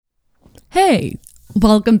Hey,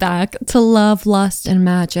 welcome back to Love, Lust, and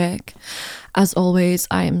Magic. As always,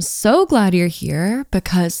 I am so glad you're here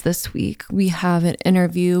because this week we have an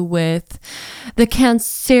interview with the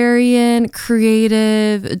Cancerian,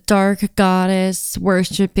 creative, dark goddess,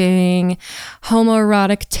 worshipping,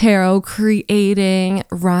 homoerotic tarot creating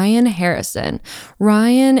Ryun Harrison.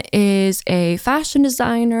 Ryun is a fashion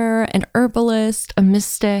designer, an herbalist, a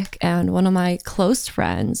mystic, and one of my close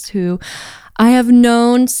friends who I have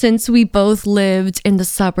known since we both lived in the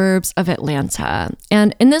suburbs of Atlanta.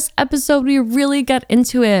 And in this episode, we really get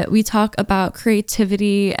into it. We talk about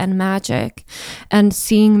creativity and magic and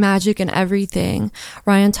seeing magic in everything.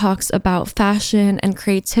 Ryun talks about fashion and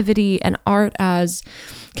creativity and art as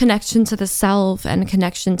connection to the self and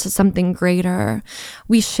connection to something greater.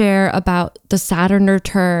 We share about the Saturn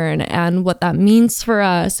return and what that means for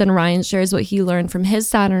us, and Ryun shares what he learned from his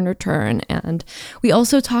Saturn return. And we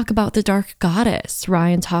also talk about the dark goddess.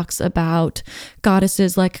 Ryun talks about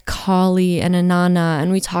goddesses like Kali and Inanna, and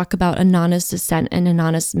we talk about Inanna's descent and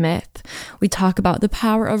Inanna's myth. We talk about the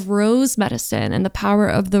power of rose medicine and the power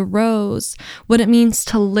of the rose, what it means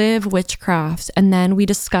to live witchcraft, and then we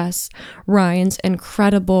discuss Ryun's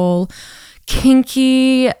incredible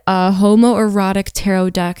kinky homoerotic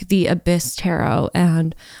tarot deck, the Abyss Tarot,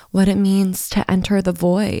 and what it means to enter the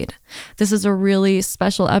void. This is a really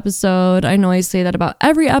special episode. I know I say that about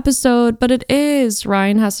every episode, but it is.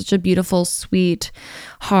 Ryun has such a beautiful, sweet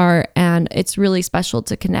heart, and it's really special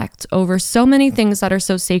to connect over so many things that are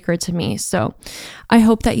so sacred to me. So I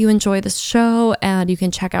hope that you enjoy this show, and you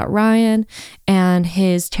can check out Ryun and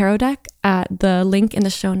his tarot deck at the link in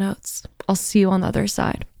the show notes. I'll see you on the other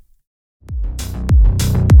side.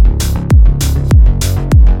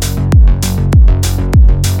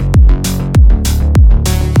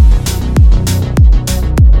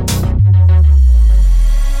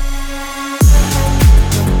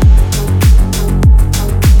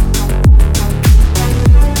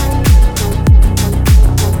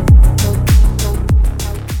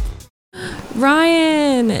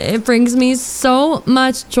 Ryun, it brings me so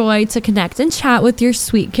much joy to connect and chat with your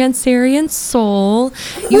sweet Cancerian soul.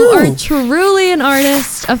 You are truly an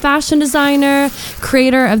artist, a fashion designer,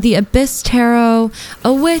 creator of the Abyss Tarot,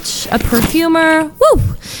 a witch, a perfumer. Woo!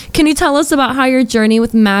 Can you tell us about how your journey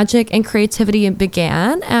with magic and creativity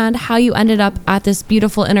began and how you ended up at this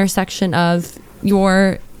beautiful intersection of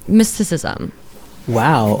your mysticism?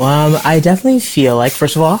 Wow. I definitely feel like,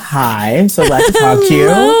 first of all, hi. I'm so glad to talk to you.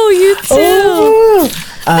 Oh, you too.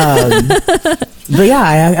 But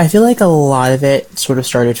yeah, I feel like a lot of it sort of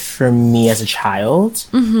started for me as a child.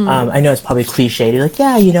 Mm-hmm. I know it's probably cliche to like,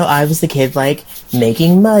 yeah, I was the kid like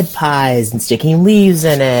making mud pies and sticking leaves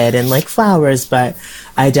in it and like flowers. But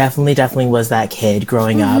I definitely was that kid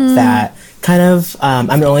growing up that kind of,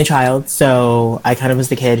 I'm an only child. So I kind of was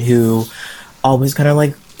the kid who always kind of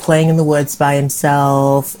like playing in the woods by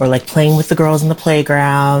himself or like playing with the girls in the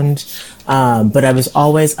playground. But I was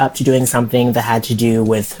always up to doing something that had to do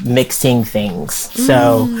with mixing things.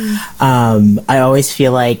 So I always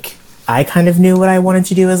feel like I kind of knew what I wanted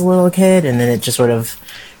to do as a little kid, and then it just sort of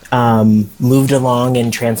moved along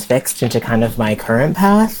and transfixed into kind of my current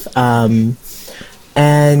path.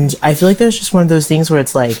 And I feel like there's just one of those things where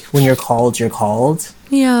it's like when you're called, you're called.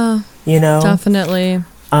 Yeah. Definitely.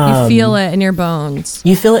 You feel it in your bones.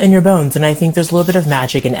 You feel it in your bones. And I think there's a little bit of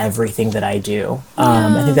magic in everything that I do.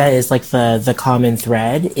 I think that is like the common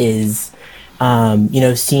thread is,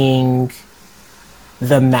 seeing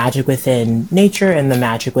the magic within nature and the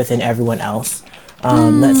magic within everyone else.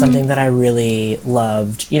 That's something that I really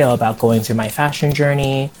loved, about going through my fashion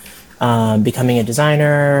journey, becoming a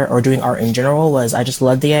designer or doing art in general was I just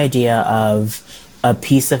loved the idea of a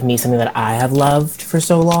piece of me, something that I have loved for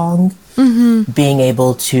so long. Being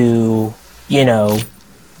able to,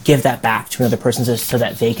 give that back to another person so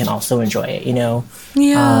that they can also enjoy it,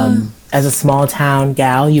 Yeah. As a small town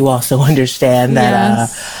gal, you also understand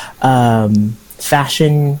that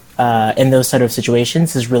fashion in those sort of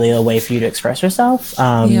situations is really a way for you to express yourself.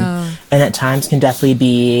 And at times can definitely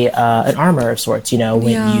be an armor of sorts,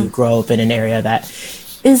 when you grow up in an area that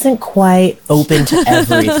isn't quite open to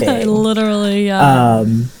everything. Literally, yeah.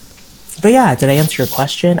 But yeah, did I answer your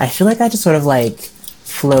question? I feel like I just sort of like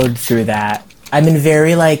flowed through that. I'm in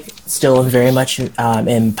still very much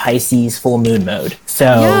in Pisces full moon mode. So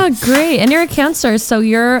yeah, great. And you're a Cancer, so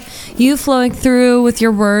you flowing through with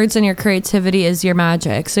your words and your creativity is your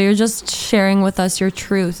magic. So you're just sharing with us your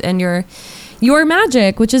truth and your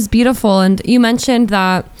magic, which is beautiful. And you mentioned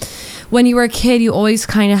that when you were a kid, you always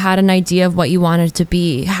kind of had an idea of what you wanted to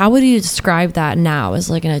be. How would you describe that now as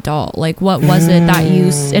like an adult? Like, what was it that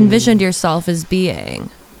you envisioned yourself as being?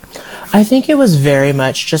 I think it was very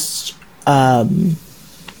much just someone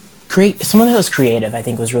that was creative, I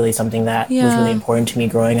think, was really something that was really important to me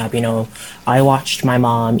growing up. I watched my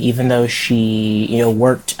mom, even though she,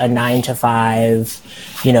 worked a 9 to 5,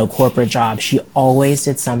 corporate job, she always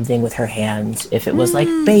did something with her hands. If it was like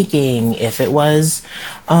baking, if it was,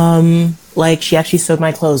 like she actually sewed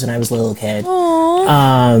my clothes when I was a little kid.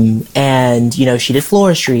 And, she did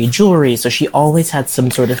floristry, jewelry. So she always had some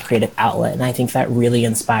sort of creative outlet. And I think that really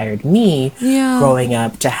inspired me growing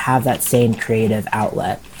up to have that same creative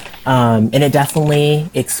outlet. And it definitely,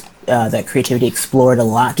 that creativity explored a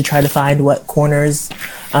lot to try to find what corners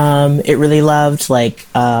it really loved. Like,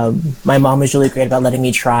 my mom was really great about letting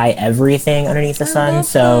me try everything underneath the sun.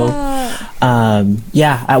 So,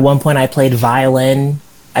 at one point I played violin,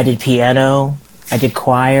 I did piano, I did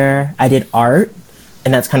choir, I did art,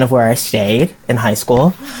 and that's kind of where I stayed in high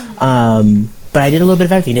school. But I did a little bit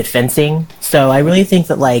of everything, did fencing. So I really think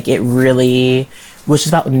that, like, it really was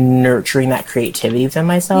just about nurturing that creativity within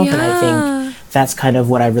myself. And I think that's kind of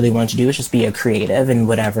what I really want to do, is just be a creative in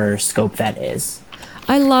whatever scope that is.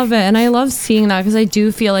 I love it. And I love seeing that, because I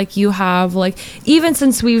do feel like you have, like, even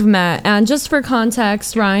since we've met, and just for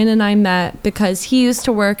context, Ryan and I met because he used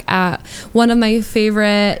to work at one of my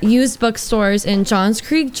favorite used bookstores in Johns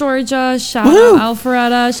Creek, Georgia. Shout out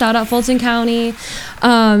Alpharetta, shout out Fulton County.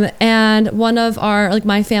 And one of our, like,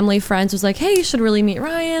 my family friends was like, hey, you should really meet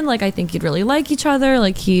Ryan. Like, I think you'd really like each other.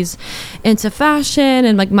 Like, he's into fashion,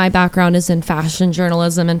 and like my background is in fashion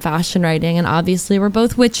journalism and fashion writing. And obviously we're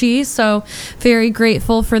both witchy. So very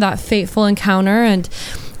grateful for that fateful encounter. And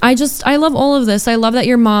I love all of this. I love that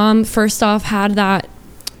your mom, first off, had that,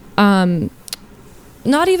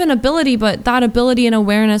 not even ability, but that ability and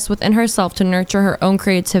awareness within herself to nurture her own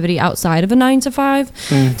creativity outside of a 9 to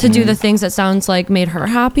 5, to do the things that sounds like made her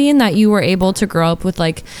happy, and that you were able to grow up with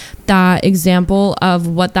like that example of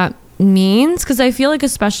what that means. Because I feel like,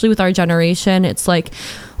 especially with our generation, it's like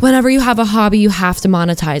whenever you have a hobby, you have to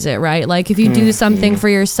monetize it, right? Like if you do something for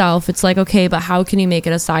yourself, it's like, okay, but how can you make it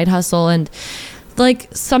a side hustle? And like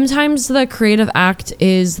sometimes the creative act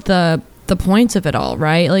is the point of it all,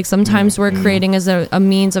 right? Like sometimes we're creating as a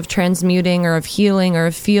means of transmuting or of healing or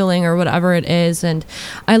of feeling or whatever it is. And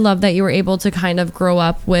I love that you were able to kind of grow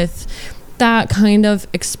up with that kind of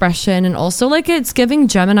expression. And also, like, it's giving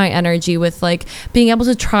Gemini energy with like being able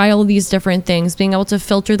to try all these different things, being able to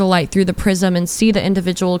filter the light through the prism and see the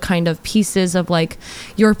individual kind of pieces of like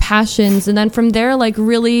your passions, and then from there like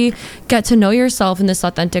really get to know yourself in this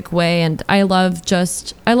authentic way. And I love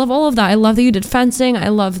all of that. I love that you did fencing. I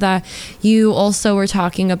love that you also were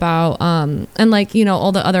talking about and like, you know,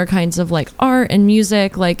 all the other kinds of like art and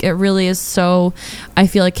music. Like it really is so, I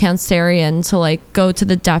feel like, Cancerian to like go to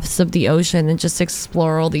the depths of the ocean and just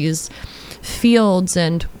explore all these fields.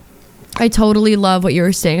 And I totally love what you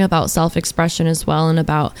were saying about self-expression as well, and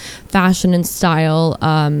about fashion and style,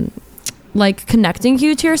 like connecting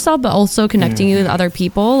you to yourself, but also connecting you with other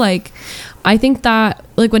people. Like I think that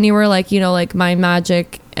like when you were like, you know, like my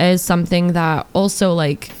magic is something that also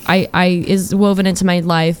like I is woven into my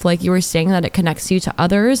life, like you were saying, that it connects you to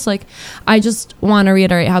others. Like I just want to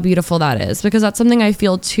reiterate how beautiful that is, because that's something I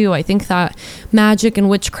feel too. I think that magic and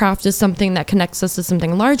witchcraft is something that connects us to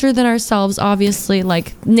something larger than ourselves, obviously,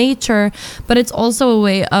 like nature, but it's also a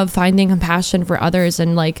way of finding compassion for others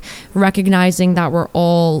and like recognizing that we're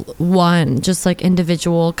all one, just like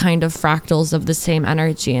individual kind of fractals of the same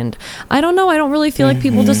energy. And I don't know, I don't really feel like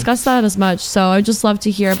people discuss that as much, so I just love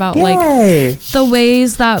to hear about like the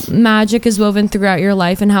ways that magic is woven throughout your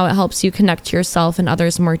life and how it helps you connect to yourself and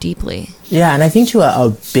others more deeply. Yeah, and I think to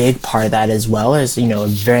a big part of that as well is, you know,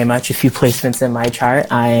 very much a few placements in my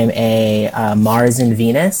chart. I am a Mars and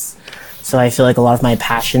Venus. So I feel like a lot of my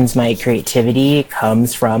passions, my creativity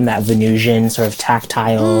comes from that Venusian sort of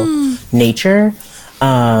tactile nature.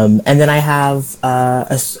 And then I have,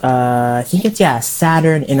 I think it's,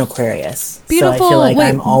 Saturn in Aquarius. Beautiful. So I feel like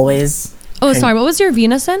I'm always... Oh, sorry. What was your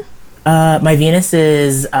Venus in? My Venus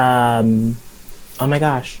is, oh my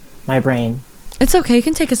gosh, my brain. It's okay. You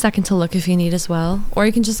can take a second to look if you need as well. Or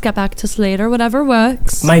you can just get back to us later, whatever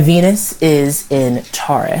works. My Venus is in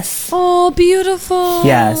Taurus. Oh, beautiful.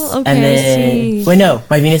 Yes. Okay, and then, wait, no,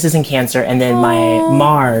 my Venus is in Cancer, and then my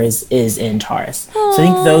Mars is in Taurus. So I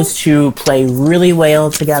think those two play really well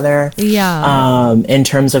together. Yeah. In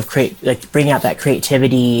terms of bringing out that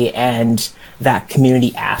creativity and that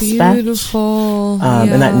community aspect. Beautiful.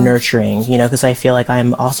 And that nurturing, you know, because I feel like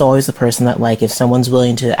I'm also always the person that, like, if someone's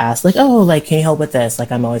willing to ask, like, oh, like, can you help with this?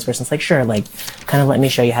 Like, I'm always the person that's like, sure, like, kind of let me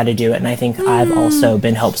show you how to do it. And I think I've also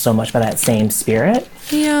been helped so much by that same spirit.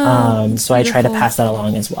 Yeah. So I try to pass that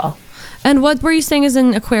along as well. And what were you saying is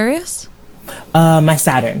in Aquarius? My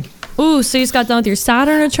Saturn. Ooh, so you just got done with your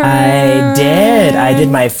Saturn return? I did. I did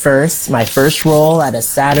my first roll at a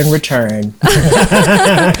Saturn return.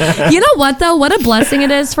 You know what though? What a blessing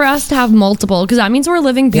it is for us to have multiple, because that means we're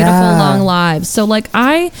living beautiful long lives. So like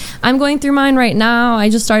I'm going through mine right now. I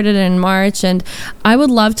just started in March, and I would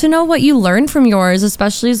love to know what you learned from yours,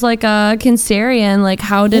 especially as like a Cancerian. Like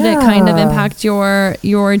how did it kind of impact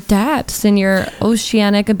your depths and your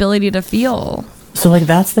oceanic ability to feel? So like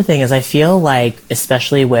that's the thing, is I feel like,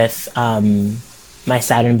 especially with my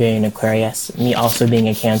Saturn being an Aquarius, me also being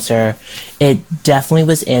a Cancer, it definitely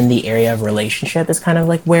was in the area of relationship is kind of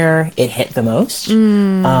like where it hit the most.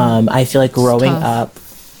 I feel like growing up,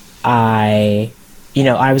 I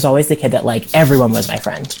was always the kid that like everyone was my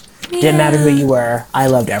friend. Didn't matter who you were, I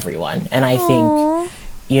loved everyone. And I think,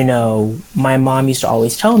 my mom used to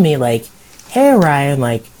always tell me like, hey, Ryan,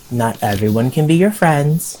 like, not everyone can be your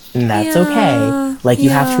friends, and that's okay. Like, you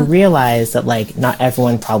have to realize that, like, not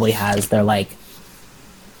everyone probably has their, like,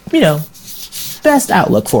 best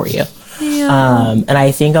outlook for you. And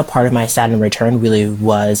I think a part of my Saturn return really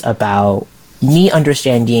was about me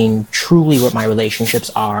understanding truly what my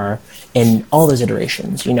relationships are in all those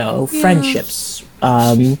iterations, friendships,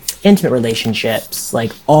 intimate relationships,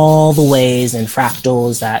 like all the ways and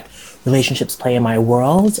fractals that relationships play in my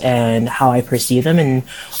world and how I perceive them, and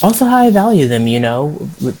also how I value them.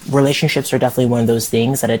 Relationships are definitely one of those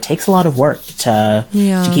things that it takes a lot of work to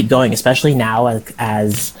keep going, especially now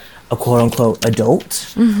as a quote unquote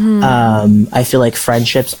adult. I feel like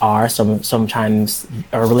friendships are sometimes,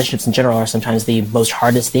 or relationships in general, are sometimes the most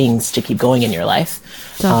hardest things to keep going in your life.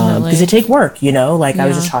 Because they take work, I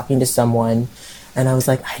was just talking to someone and I was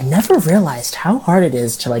like, I never realized how hard it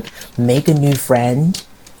is to like make a new friend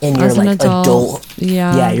in your like adult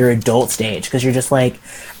your adult stage, because you're just like,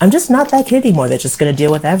 I'm just not that kid anymore that's just gonna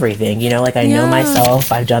deal with everything, I know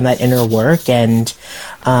myself, I've done that inner work, and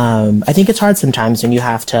I think it's hard sometimes when you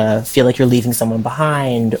have to feel like you're leaving someone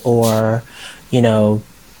behind, or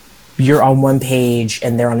you're on one page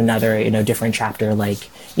and they're on another, different chapter, like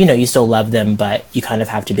you still love them, but you kind of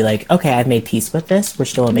have to be like, okay, I've made peace with this, we're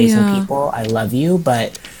still amazing people, I love you,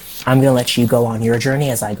 but I'm going to let you go on your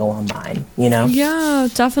journey as I go on mine, Yeah,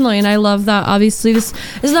 definitely. And I love that. Obviously, this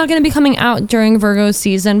is not going to be coming out during Virgo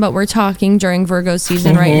season, but we're talking during Virgo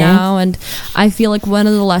season right now. And I feel like one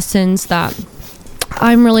of the lessons that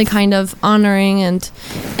I'm really kind of honoring and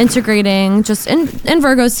integrating just in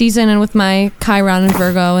Virgo season and with my Chiron and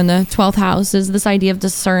Virgo in the 12th house is this idea of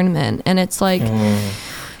discernment. And it's like,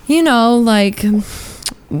 like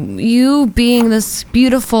you being this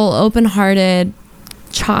beautiful, open-hearted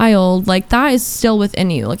child, like that is still within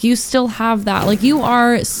you, like you still have that, like you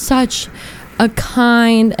are such a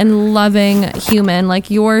kind and loving human,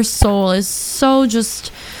 like your soul is so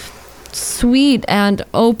just sweet and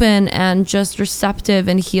open and just receptive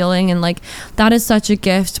and healing, and like that is such a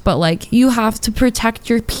gift. But like you have to protect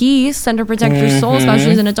your peace, and to protect your soul,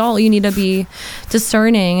 especially as an adult, you need to be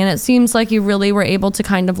discerning, and it seems like you really were able to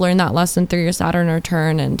kind of learn that lesson through your Saturn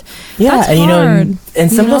return. And that's and hard,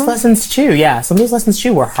 and some of those lessons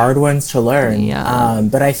too were hard ones to learn,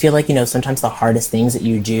 but I feel like sometimes the hardest things that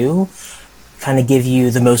you do kind of give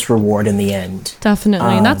you the most reward in the end.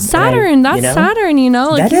 Definitely. And that's Saturn. Saturn,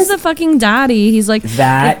 like he's the fucking daddy. He's like,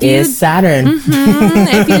 that is Saturn.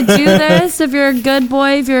 If you do this, if you're a good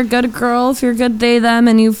boy, if you're a good girl, if you're a good they, them,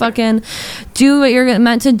 and you fucking do what you're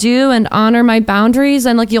meant to do and honor my boundaries,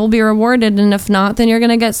 and like you'll be rewarded. And if not, then you're going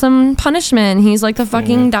to get some punishment. He's like the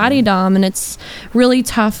fucking daddy dom, and it's really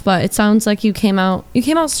tough, but it sounds like you came out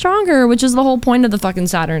stronger, which is the whole point of the fucking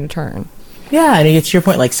Saturn return. Yeah, and it's your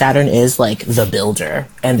point, like Saturn is like the builder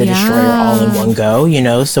and the destroyer all in one go,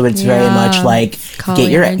 so it's very much like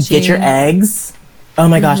get your eggs. Oh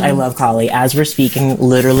my gosh, I love Kali. As we're speaking,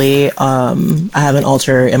 literally, I have an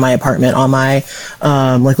altar in my apartment on my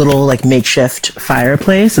like little like makeshift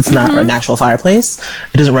fireplace. It's not an actual fireplace.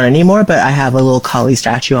 It doesn't run anymore, but I have a little Kali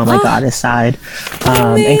statue on my goddess side.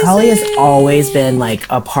 And Kali has always been like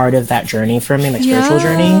a part of that journey for me, like spiritual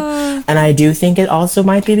journey. And I do think it also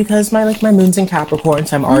might be because my moon's in Capricorn,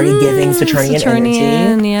 so I'm already giving Saturnian energy.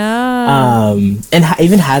 And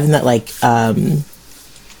even having that like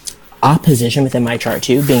opposition within my chart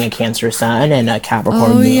too, being a Cancer sun and a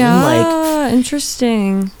Capricorn moon, like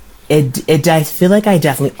interesting. I feel like I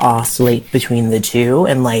definitely oscillate between the two,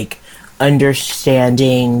 and like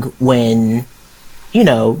understanding when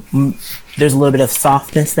there's a little bit of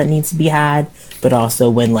softness that needs to be had, but also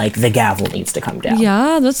when like the gavel needs to come down.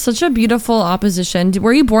 Yeah, that's such a beautiful opposition.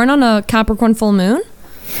 Were you born on a Capricorn full moon?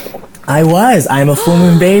 I was. I'm a full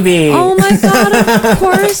moon baby. Oh my god, of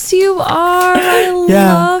course you are. I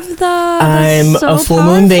love that. I'm a full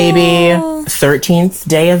moon baby. 13th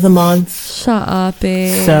day of the month. Shut up,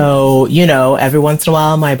 babe. So, every once in a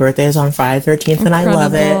while, my birthday is on Friday 13th, and I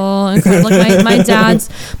love it. Incredible. Like my dad's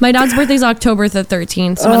birthday is October the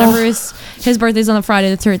 13th. So whenever his birthday's on the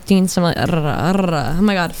Friday the 13th, so I'm like, oh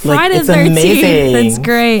my God, Friday the 13th. Amazing. That's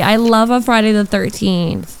great. I love a Friday the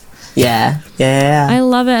 13th. Yeah. I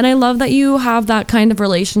love it. And I love that you have that kind of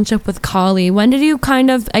relationship with Kali. When did you kind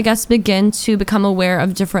of, I guess, begin to become aware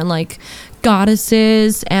of different like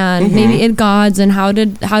goddesses and maybe gods, and how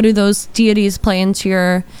do those deities play into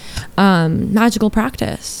your magical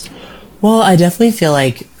practice? Well, I definitely feel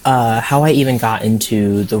like how I even got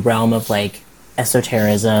into the realm of like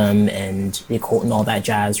esotericism and the occult and all that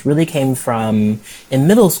jazz really came from, in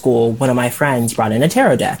middle school, one of my friends brought in a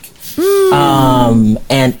tarot deck.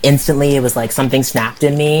 And instantly it was like something snapped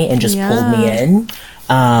in me and just pulled me in.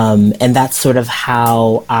 And that's sort of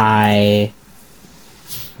how I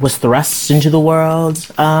was thrust into the world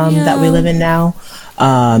that we live in now.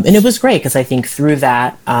 And it was great because I think through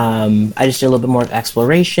that, I just did a little bit more of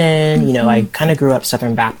exploration. I kind of grew up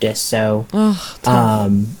Southern Baptist, so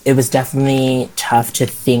it was definitely tough to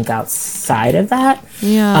think outside of that.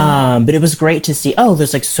 But it was great to see,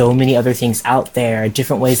 there's like so many other things out there,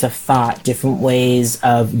 different ways of thought, different ways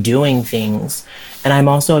of doing things. And I'm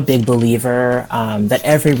also a big believer that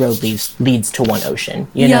every road leads to one ocean,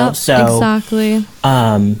 So exactly.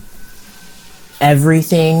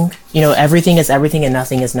 Everything is everything and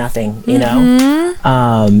nothing is nothing,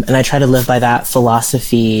 and I try to live by that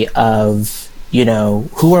philosophy of,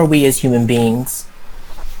 who are we as human beings,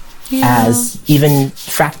 as even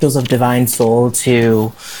fractals of divine soul,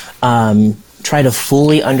 to try to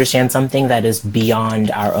fully understand something that is beyond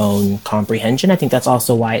our own comprehension. I think that's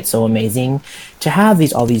also why it's so amazing to have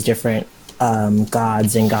all these different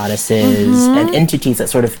gods and goddesses and entities that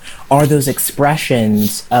sort of are those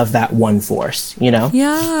expressions of that one force,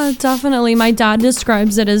 Yeah, definitely. My dad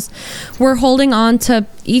describes it as we're holding on to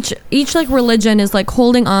each like religion is like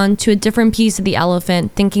holding on to a different piece of the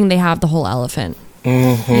elephant, thinking they have the whole elephant.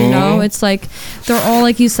 It's like they're all,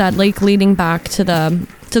 like you said, like leading back to the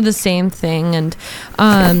same thing. And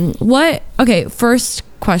first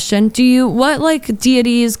question, what like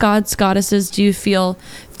deities, gods, goddesses do you feel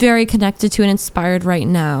very connected to and inspired right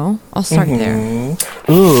now? I'll start there.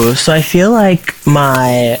 Ooh, so I feel like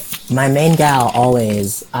my main gal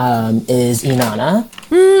always is Inanna.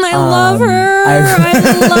 I love her. I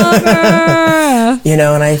love her.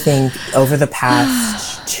 And I think over the past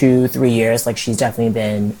 2-3 years, like she's definitely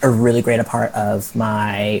been a really great part of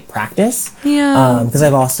my practice. Because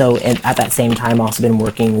I've also, at that same time, also been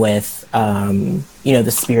working with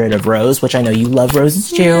the spirit of Rose, which I know you love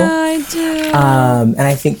roses too. Yeah, I do. And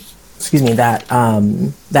I think, that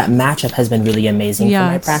that matchup has been really amazing for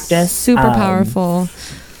my practice. Super powerful.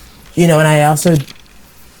 And I also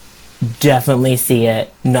definitely see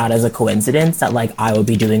it not as a coincidence that like I will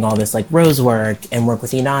be doing all this like rose work and work with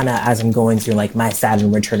Inanna as I'm going through like my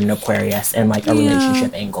Saturn return in Aquarius and like a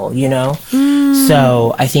relationship angle,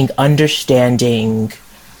 So I think understanding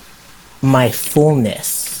my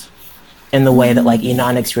fullness in the way that like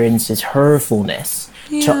Inanna experiences her fullness,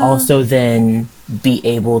 to also then be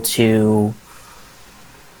able to,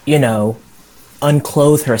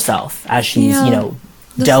 unclothe herself as she's,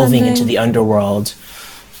 delving into the underworld.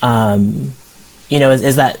 Is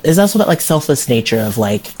also that like selfless nature of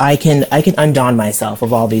like, I can undon myself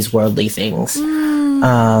of all these worldly things.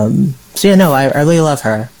 I really love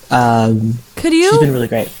her. Could you? She's been really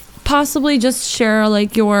great. Possibly just share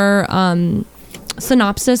like your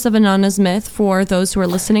synopsis of Inanna's myth for those who are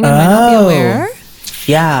listening and might not be aware.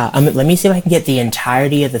 Yeah, let me see if I can get the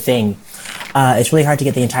entirety of the thing. It's really hard to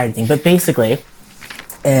get the entirety thing, but basically,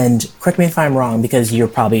 and correct me if I'm wrong because you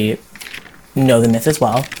probably know the myth as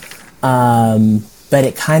well, but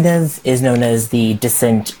it kind of is known as the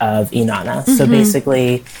descent of Inanna. So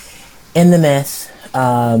basically, in the myth,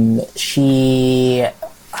 I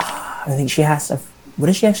think she has to. What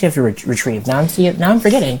does she actually have to retrieve? Now I'm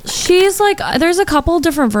forgetting. She's like, there's a couple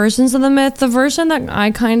different versions of the myth. The version that I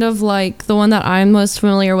kind of like, the one that I'm most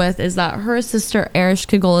familiar with, is that her sister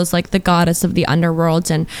Ereshkigal is like the goddess of the underworld,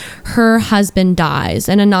 and her husband dies,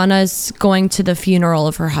 and Inanna is going to the funeral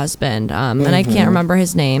of her husband. And I can't remember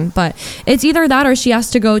his name, but it's either that or she has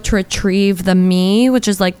to go to retrieve the me, which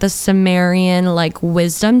is like the Sumerian like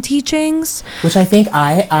wisdom teachings. Which I think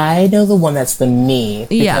I know the one that's the me,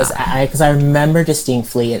 because I remember distinctly.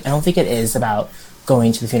 I don't think it is about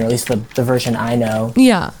going to the funeral, at least the version I know.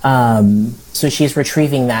 Yeah. So she's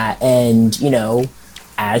retrieving that, and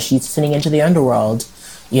as she's descending into the underworld,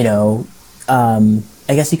 I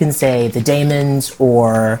guess you can say the daemons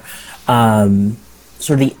or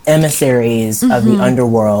sort of the emissaries of the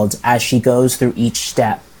underworld, as she goes through each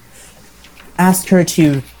step, ask her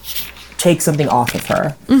to take something off of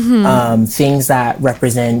her. Things that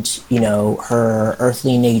represent, you know, her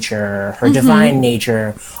earthly nature, her divine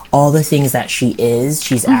nature, all the things that she is.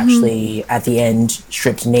 She's actually, at the end,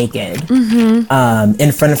 stripped naked in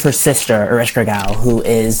front of her sister, Ereshkigal, who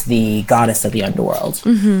is the goddess of the underworld.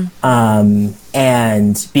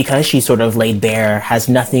 And because she's sort of laid bare, has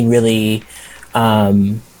nothing really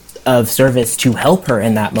of service to help her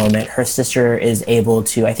in that moment, her sister is able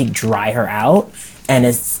to, I think, dry her out, and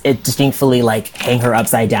it distinctly like hang her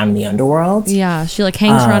upside down in the underworld. Yeah, she like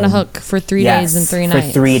hangs her on a hook for 3 days and 3 nights.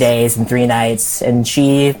 For 3 days and 3 nights, and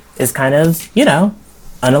she is kind of, you know,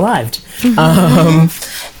 unalived.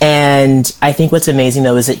 And I think what's amazing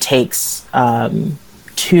though is it takes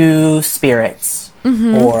 2 spirits, or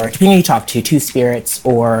depending on who you talk to, 2 spirits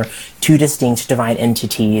or 2 distinct divine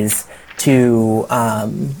entities to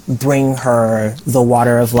bring her the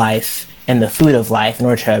water of life and the food of life in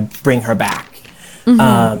order to bring her back.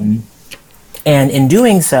 And in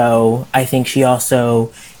doing so, I think she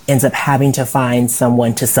also ends up having to find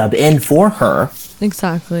someone to sub in for her.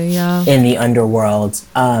 Exactly, yeah. In the underworld.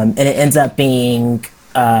 And it ends up being,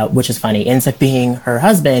 which is funny, ends up being her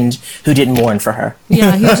husband who didn't mourn for her.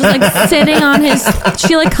 Yeah, he was just like sitting on his,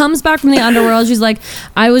 she like comes back from the underworld. She's like,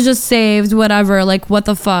 I was just saved, whatever, like what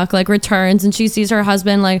the fuck, like returns. And she sees her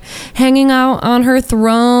husband like hanging out on her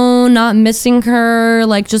throne, not missing her,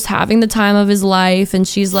 like just having the time of his life. And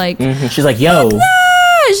she's like, she's like, yo.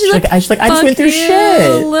 She's like, I just went through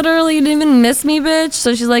shit. Literally, you didn't even miss me, bitch.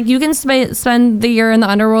 So she's like, you can spend the year in the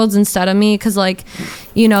underworlds instead of me, because like,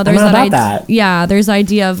 you know, there's that. Yeah, there's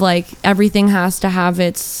idea of like everything has to have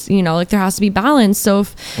its, you know, like there has to be balance. So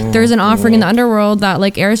if there's an offering in the underworld that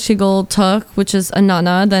like Ereshkigal took, which is a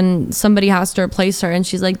nana, then somebody has to replace her. And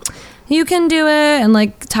she's like, you can do it, and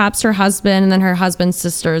like taps her husband, and then her husband's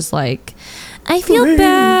sister's like, I feel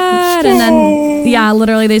bad, and then yeah,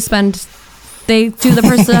 literally they do the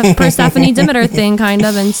Persephone Demeter thing kind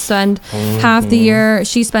of, and spend half the year.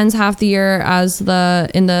 She spends half the year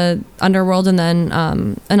in the underworld, and then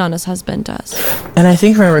Inanna's husband does. And I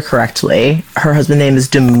think, if I remember correctly, her husband's name is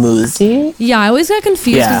Dumuzi. Yeah, I always get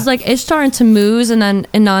confused because it's like Ishtar and Tammuz, and then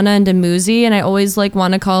Inanna and Dumuzi, and I always like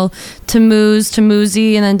want to call Tammuz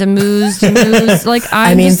Tamuzi, and then Tammuz. Like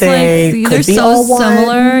I mean, just like they're so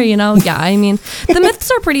similar, you know. Yeah, I mean the myths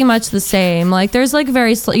are pretty much the same. Like there's like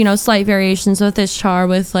very slight variations with Ishtar,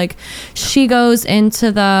 with like she goes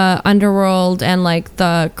into the underworld and like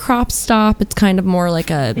the crops stop. It's kind of more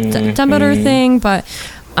like a Demeter thing, but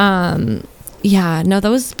yeah, no, that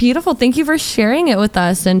was beautiful. Thank you for sharing it with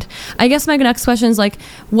us. And I guess my next question is like,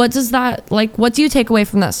 what do you take away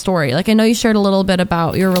from that story? Like I know you shared a little bit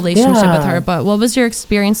about your relationship with her, but what was your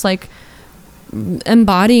experience like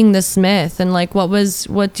embodying this myth, and like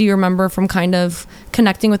what do you remember from kind of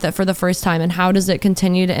connecting with it for the first time, and how does it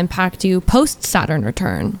continue to impact you post Saturn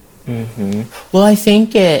return? Well, I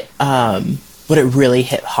think what it really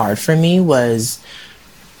hit hard for me was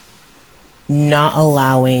not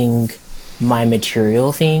allowing my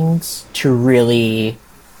material things to really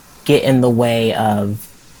get in the way of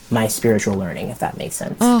my spiritual learning, if that makes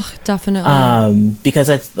sense. Oh, definitely. Because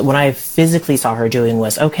what I physically saw her doing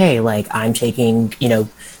was, okay, like I'm taking, you know,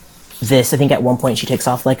 this, I think at one point she takes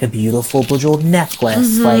off like a beautiful bejeweled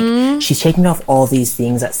necklace. Like she's taking off all these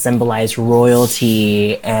things that symbolize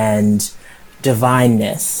royalty and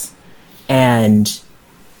divineness. And,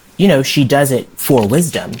 you know, she does it for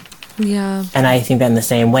wisdom. Yeah. And I think that in the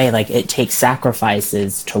same way, like it takes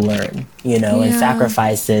sacrifices to learn, you know, and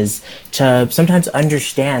sacrifices to sometimes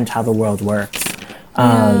understand how the world works.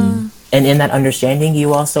 And in that understanding,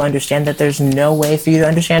 you also understand that there's no way for you to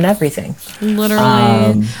understand everything. Literally.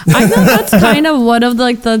 I think that's kind of one of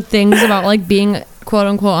the things about like being quote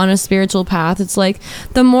unquote on a spiritual path. It's like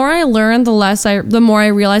the more I learn, the more I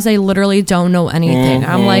realize I literally don't know anything.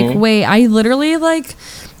 I'm like, wait, I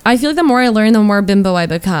feel like the more I learn, the more bimbo I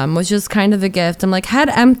become, which is kind of a gift. I'm like, head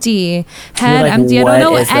empty. I don't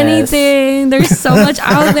know anything. There's so much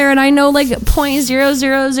out there, and I know like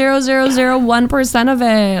 0.0000001% of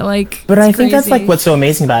it. Like, but I think that's like what's so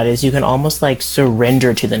amazing about it is you can almost like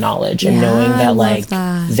surrender to the knowledge and knowing that like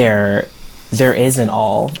there is an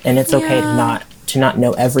all, and it's okay to not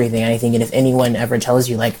know everything. I think, and if anyone ever tells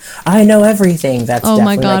you like I know everything, that's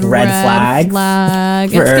definitely like red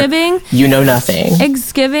flag. It's giving you know nothing.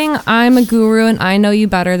 It's giving I'm a guru and I know you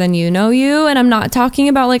better than you know you. And I'm not talking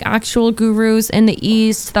about like actual gurus in the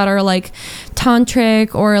East that are like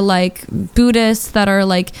tantric or like Buddhists that are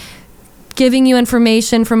like giving you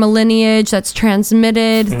information from a lineage that's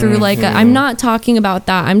transmitted through like I'm not talking about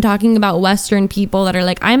that. I'm talking about Western people that are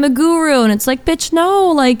like, I'm a guru, and it's like, bitch, no,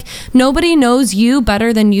 like nobody knows you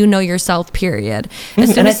better than you know yourself, period.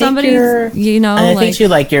 As soon as somebody, you know, and I think too,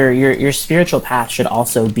 like your spiritual path should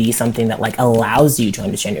also be something that like allows you to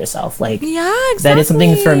understand yourself. Like, yeah, exactly. That is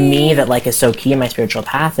something for me that like is so key in my spiritual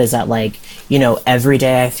path, is that like, you know, every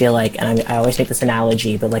day I feel like, and I always make this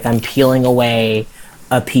analogy, but like I'm peeling away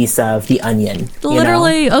a piece of the onion.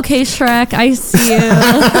 Literally, okay, Shrek, I see you.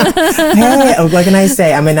 Hey, what can I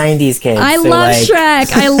say? I'm a 90s kid. I love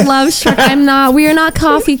Shrek. I love Shrek. We are not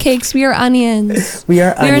coffee cakes. We are onions. We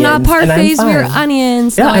are onions. We are not parfaits. We are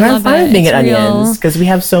onions. Yeah, no, and I'm fine being onions because we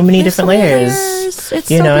have so many different layers.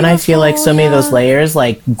 It's you know, so and I feel like so many of those layers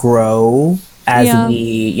like grow as we,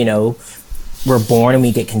 you know, we're born and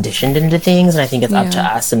we get conditioned into things, and I think it's up to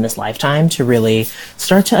us in this lifetime to really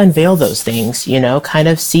start to unveil those things, you know, kind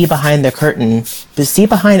of see behind the curtain, but see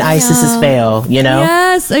behind Isis's veil, you know.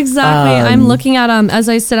 Yes, exactly. I'm looking at as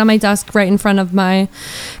I sit on my desk right in front of my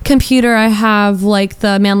computer, I have like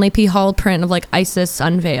the Manly P. Hall print of like Isis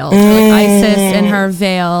unveiled, like Isis in her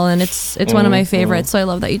veil, and it's one of my favorites. So I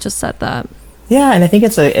love that you just said that. Yeah, and I think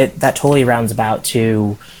that totally rounds about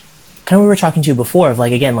to kind of what we were talking to before of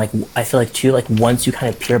like, again, like I feel like too, like once you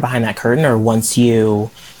kind of peer behind that curtain, or once you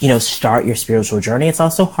know, start your spiritual journey, it's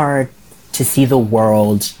also hard to see the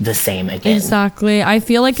world the same again. Exactly. I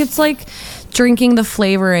feel like it's like drinking the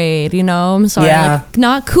Flavor-Aid, you know? I'm sorry. Yeah. Like,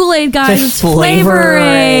 not Kool-Aid, guys. It's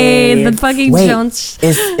Flavor-Aid. The fucking Jones.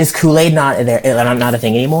 Is Kool-Aid not a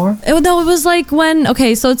thing anymore? No, it was like when,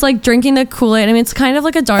 okay, so it's like drinking the Kool-Aid. I mean, it's kind of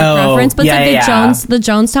like a dark reference, but it's like the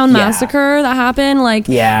Jonestown massacre that happened, like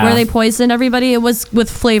where they poisoned everybody. It was with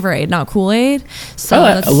Flavor-Aid, not Kool-Aid. So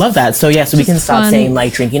I love that. So yeah, so we can stop saying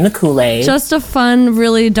like drinking the Kool-Aid. Just a fun,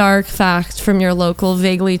 really dark fact from your local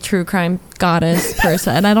vaguely true crime goddess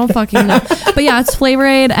person. I don't fucking know. But yeah, it's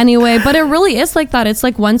Flavor-Aid anyway. But it really is like that. It's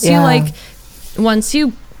like once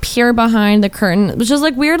you peer behind the curtain, which is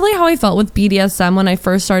like weirdly how I felt with BDSM when I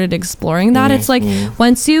first started exploring that. It's like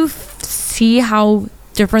once you see how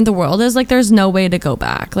different the world is, like there's no way to go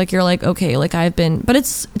back. Like you're like, okay, like but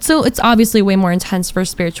it's obviously way more intense for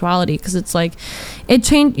spirituality, because it's like it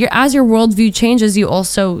changed as your worldview changes,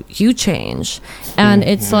 you change. And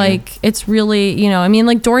it's like, it's really, you know, I mean,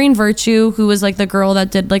 like Doreen Virtue, who was like the girl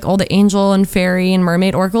that did like all the angel and fairy and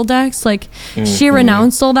mermaid oracle decks, like she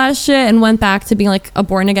renounced all that shit and went back to being like a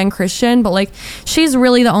born again Christian. But like she's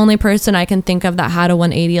really the only person I can think of that had a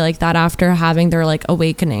 180 like that after having their like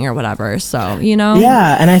awakening or whatever. So, you know.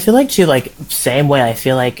 Yeah, and I feel like too, like same way, I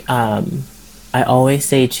feel like I always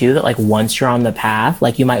say too that like once you're on the path,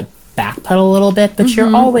 like you might backpedal a little bit, but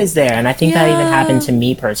you're always there. And I think that even happened to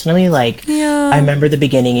me personally. Like I remember the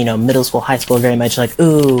beginning, you know, middle school, high school, very much like,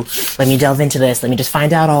 ooh, let me delve into this, let me just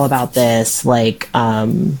find out all about this, like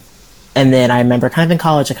and then I remember kind of in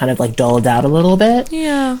college I kind of like dulled out a little bit,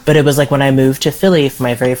 but it was like when I moved to Philly for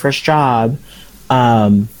my very first job,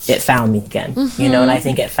 it found me again, you know, and I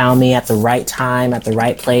think it found me at the right time, at the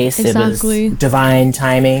right place. Exactly. It was divine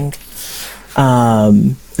timing.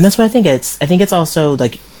 And that's what I think it's also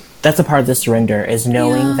like, that's a part of the surrender, is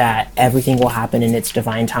knowing that everything will happen in its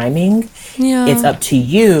divine timing. Yeah. It's up to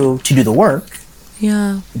you to do the work.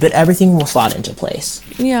 Yeah. But everything will slot into place.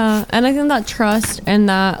 Yeah. And I think that trust and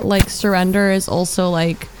that like surrender is also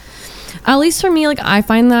like, at least for me, like I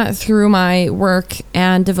find that through my work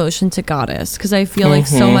and devotion to Goddess, because I feel like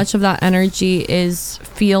so much of that energy is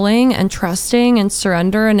feeling and trusting and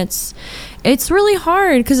surrender, and it's really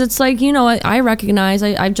hard because it's like, you know, I recognize,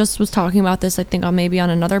 I just was talking about this, I think maybe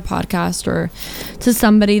on another podcast or to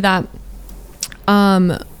somebody, that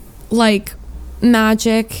like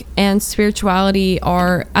magic and spirituality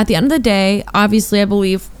are, at the end of the day, obviously I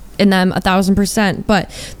believe in them 1,000%,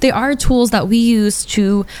 but they are tools that we use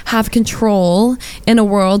to have control in a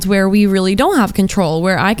world where we really don't have control,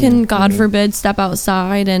 where I can, God forbid, step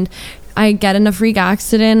outside and I get in a freak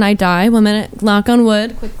accident, I die. 1 minute, knock on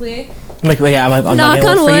wood, quickly. Like, yeah, I'm knock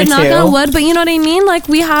on wood, but you know what I mean? Like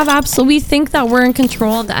we think that we're in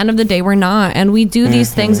control. At the end of the day, we're not. And we do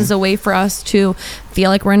these things as a way for us to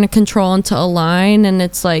feel like we're in control and to align. And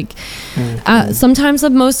it's like, sometimes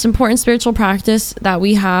the most important spiritual practice that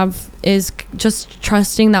we have is just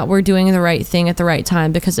trusting that we're doing the right thing at the right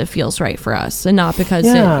time because it feels right for us, and not because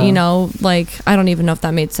it, you know, like, I don't even know if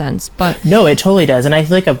that made sense, but no, it totally does. And I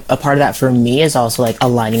feel like a part of that for me is also like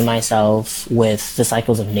aligning myself with the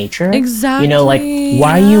cycles of nature. Exactly. You know, like,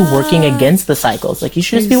 why are you working against the cycles? Like, you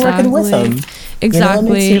should just be working with them. Exactly. You know,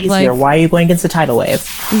 it makes it easier. Like, why are you going against the tidal wave?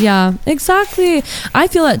 Yeah, exactly. I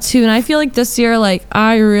feel that too. And I feel like this year, like,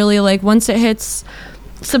 I really, like, once it hits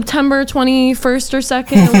September 21st or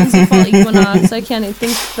 2nd. When's the fall equinox? I can't even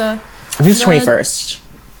think I think it's 21st.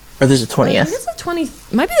 Or there's a 20th. I think it's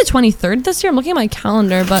the might be the 23rd this year. I'm looking at my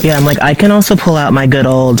calendar, but yeah, I'm like, I can also pull out my good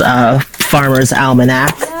old Farmer's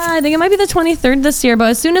Almanac. Yeah, I think it might be the 23rd this year, but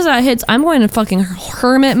as soon as that hits, I'm going in fucking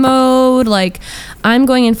hermit mode. Like, I'm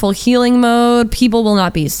going in full healing mode. People will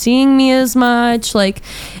not be seeing me as much. Like,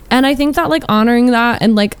 and I think that, like, honoring that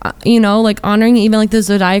and, like, you know, like, honoring even, like, the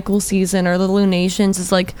zodiacal season or the lunations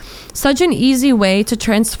is, like, such an easy way to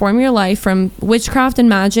transform your life from witchcraft and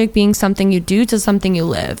magic being something you do to something you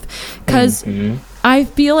live. Because I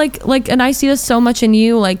feel like, and I see this so much in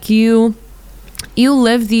you, like, you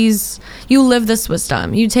live this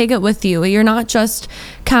wisdom. You take it with you. You're not just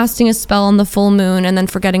casting a spell on the full moon and then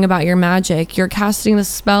forgetting about your magic. You're casting the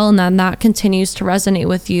spell and then that continues to resonate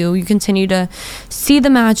with you. You continue to see the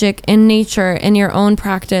magic in nature, in your own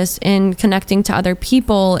practice, in connecting to other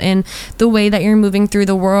people, in the way that you're moving through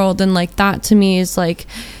the world. And like that to me is like,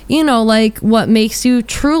 you know, like what makes you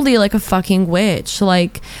truly like a fucking witch.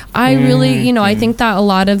 Like I really, you know, I think that a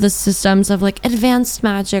lot of the systems of like advanced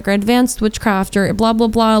magic or advanced witchcraft or blah, blah,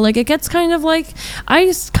 blah, like it gets kind of like,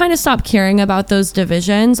 I kind of stopped caring about those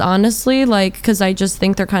divisions, honestly, like, because I just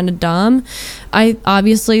think they're kind of dumb.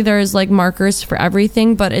 Obviously there's like markers for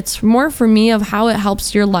everything, but it's more for me of how it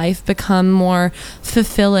helps your life become more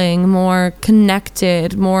fulfilling, more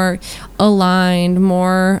connected, more aligned,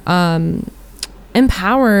 more,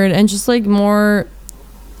 empowered and just like more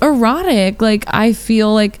erotic. Like I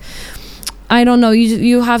feel like, I don't know,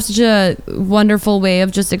 you have such a wonderful way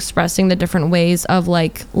of just expressing the different ways of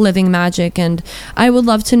like living magic, and I would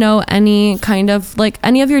love to know any kind of like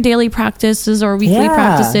any of your daily practices or weekly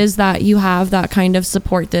practices that you have that kind of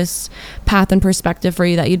support this path and perspective for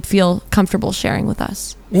you that you'd feel comfortable sharing with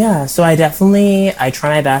us. Yeah, so I try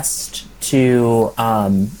my best to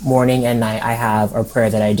morning and night I have a prayer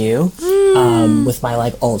that I do with my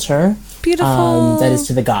like altar. Beautiful. That is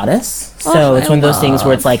to the goddess. So it's one of those things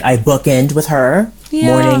where it's like I bookend with her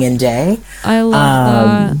morning and day. I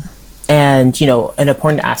love that. And, you know, an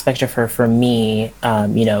important aspect of her for me,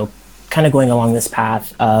 you know, kind of going along this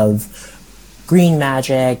path of green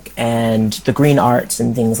magic and the green arts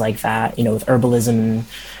and things like that, you know, with herbalism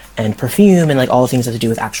and perfume and like all the things that have to do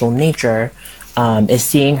with actual nature, is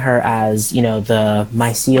seeing her as, you know, the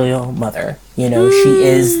mycelial mother. You know, she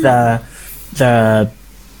is the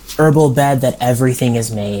herbal bed that everything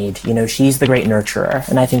is made. You know, she's the great nurturer,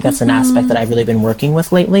 and I think that's an aspect that I've really been working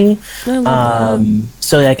with lately.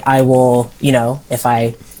 So like I will, you know, if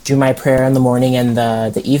I do my prayer in the morning and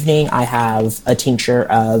the evening, I have a tincture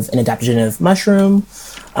of an adaptogenic mushroom.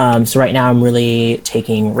 So right now I'm really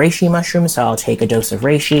taking reishi mushrooms, so I'll take a dose of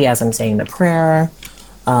reishi as I'm saying the prayer.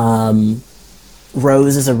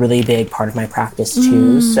 Rose is a really big part of my practice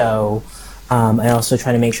too, so I also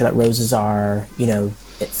try to make sure that roses are, you know,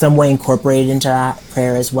 some way incorporated into that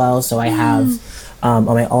prayer as well. So I have on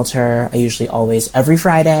my altar, I usually always every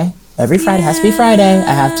Friday has to be Friday,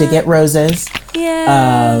 I have to get roses.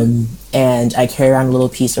 And I carry around a little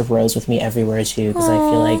piece of rose with me everywhere too, because I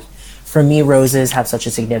feel like for me roses have such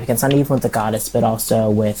a significance, not even with the goddess but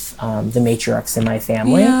also with the matriarchs in my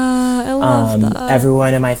family. I love that.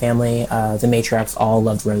 Everyone in my family, the matriarchs all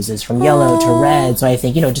loved roses from yellow to red, so I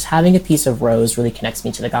think, you know, just having a piece of rose really connects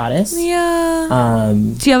me to the goddess. Do you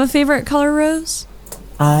have a favorite color rose?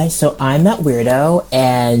 So I'm that weirdo,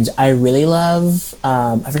 and I really love,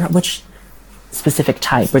 I forgot which specific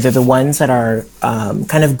type, but they're the ones that are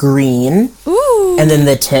kind of green. Ooh. And then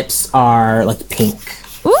the tips are like pink.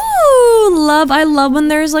 I love when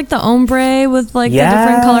there's like the ombre with like the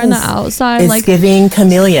different color on the outside. It's like giving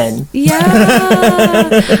chameleon. Yeah.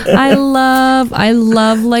 I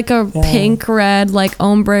love like a pink red like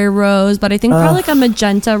ombre rose, but I think probably like a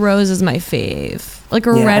magenta rose is my fave. Like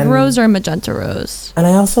a red rose or a magenta rose. And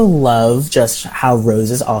I also love just how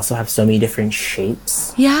roses also have so many different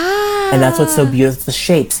shapes. Yeah. And that's what's so beautiful. It's the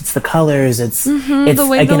shapes, it's the colors, it's the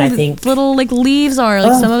way again, I think little like leaves are.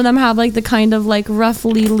 Like some of them have like the kind of like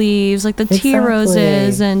ruffly leaves, like the tea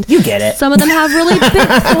roses, and you get it. Some of them have really big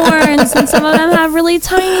thorns, and some of them have really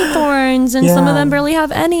tiny thorns, and some of them barely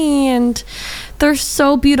have any, and they're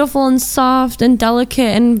so beautiful and soft and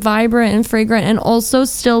delicate and vibrant and fragrant, and also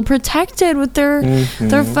still protected with their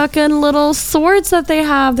fucking little swords that they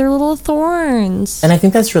have, their little thorns. And I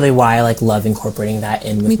think that's really why I like love incorporating that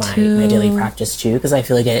in with my daily practice too, because I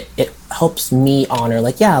feel like it helps me honor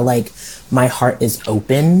like my heart is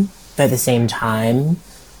open, but at the same time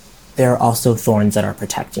there are also thorns that are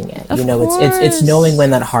protecting it. You know, it's knowing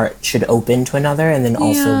when that heart should open to another, and then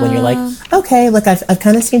also when you're like, okay, look, I've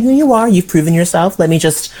kind of seen who you are, you've proven yourself, let me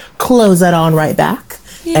just close that on right back,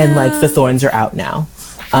 and like the thorns are out now.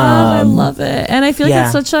 I love it. And I feel like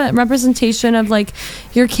it's yeah. such a representation of like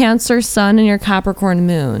your Cancer sun and your Capricorn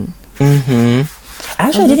moon.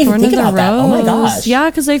 Actually, I didn't even think about that. Oh my gosh. Yeah,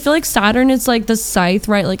 because I feel like Saturn is like the scythe,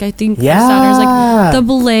 right? Like I think Yeah. Saturn's like the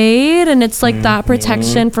blade, and it's like that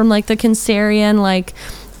protection from like the Cancerian, like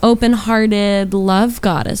open-hearted love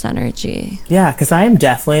goddess energy. Yeah, because I am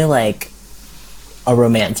definitely like a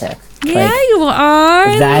romantic. Yeah, Like, you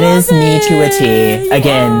are. that is me to a T. You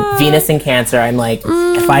Again, are. Venus and Cancer. I'm like,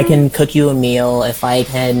 if I can cook you a meal, if I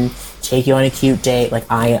can take you on a cute date, like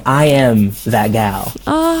I am that gal.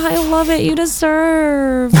 Oh, I love it. You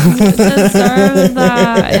deserve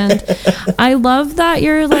that. And I love that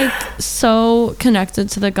you're like so connected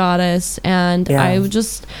to the goddess. And Yeah. I would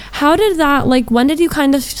just, how did that, like, when did you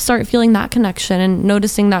kind of start feeling that connection and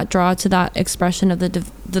noticing that draw to that expression of the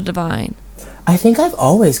divine? I think I've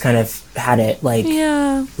always kind of had it, like,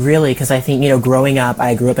 Yeah. really, because I think, growing up,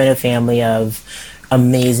 I grew up in a family of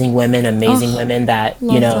amazing women that,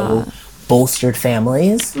 Love bolstered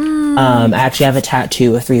families. I actually have a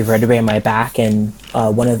tattoo with 3 vertebrae on my back, and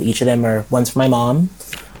one of each of them one's for my mom,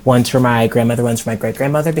 one's for my grandmother, one's for my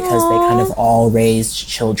great-grandmother, because they kind of all raised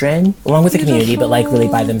children, along with the community, but like really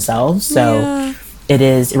by themselves. So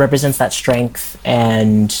it represents that strength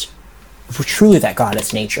and truly that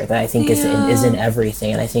goddess nature that I think is in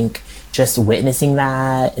everything. And I think just witnessing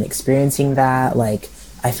that and experiencing that, like,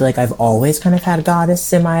 I feel like I've always kind of had a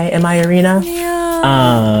goddess in my arena.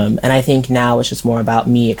 And I think now it's just more about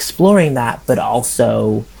me exploring that, but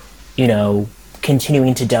also,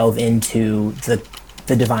 continuing to delve into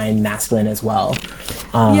the divine masculine as well.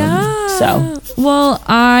 So well,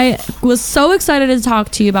 I was so excited to talk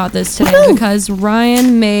to you about this today because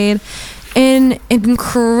Ryun made an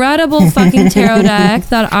incredible fucking tarot deck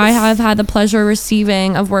that I have had the pleasure of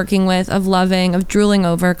receiving, of working with, of loving, of drooling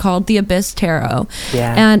over, called the Abyss Tarot.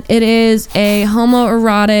 Yeah. And it is a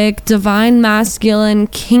homoerotic, divine masculine,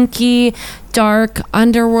 kinky, dark,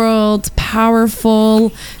 underworld,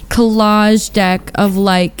 powerful collage deck of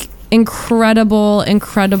like incredible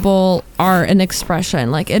art and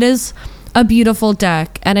expression. Like, it is a beautiful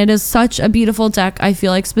deck, and it is such a beautiful deck, I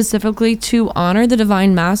feel like, specifically to honor the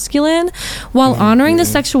divine masculine while honoring the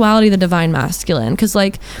sexuality of the divine masculine. Because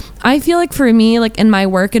like, I feel like for me, like in my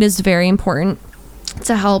work, it is very important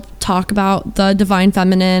to help talk about the divine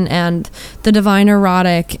feminine and the divine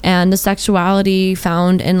erotic and the sexuality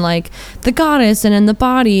found in like the goddess and in the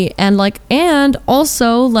body, and like, and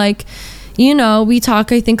also like, we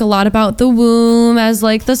talk, I think, a lot about the womb as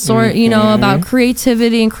like the sort, about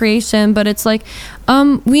creativity and creation, but it's like,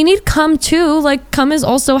 we need cum too. Like, cum is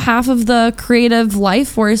also half of the creative life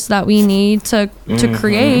force that we need to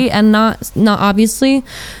create, and not obviously,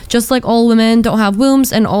 just like all women don't have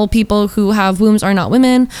wombs, and all people who have wombs are not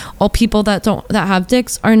women, all people that have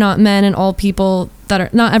dicks are not men, and all people that are,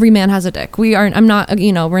 not every man has a dick. We're not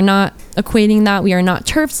equating that. We are not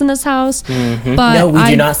TERFs in this house. But no, we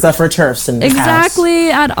do not suffer TERFs in this house. Exactly,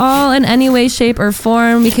 at all, in any way, shape, or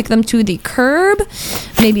form. We kick them to the curb.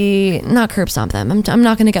 Maybe not curb stomp them. I'm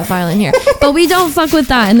not gonna get violent here, but we don't fuck with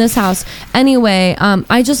that in this house. Anyway,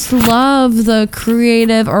 I just love the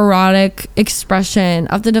creative, erotic expression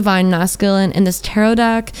of the divine masculine in this tarot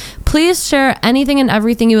deck. Please share anything and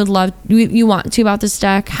everything you want to about this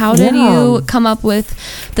deck. How did you come up with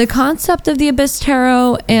the concept of the Abyss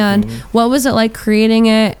Tarot, and what was it like creating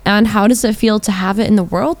it, and how does it feel to have it in the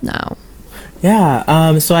world now?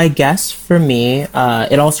 Yeah, so I guess for me,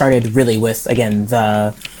 it all started really with, again,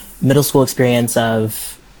 the middle school experience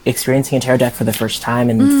of experiencing a tarot deck for the first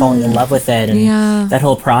time and falling in love with it, and that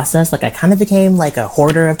whole process. Like, I kind of became like a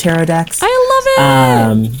hoarder of tarot decks. I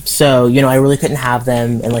love it! So, I really couldn't have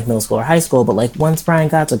them in like middle school or high school, but like once Brian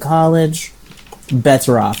got to college, bets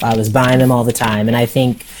were off. I was buying them all the time, and I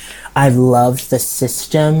think I loved the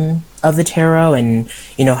system of the tarot, and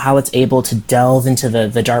how it's able to delve into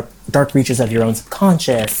the dark reaches of your own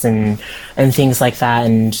subconscious and things like that,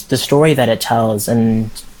 and the story that it tells. And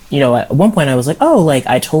at one point I was like, oh, like,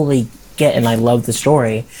 I totally get and I love the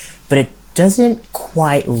story, but it doesn't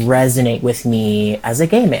quite resonate with me as a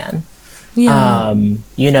gay man. So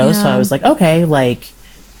I was like, okay, like,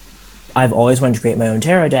 I've always wanted to create my own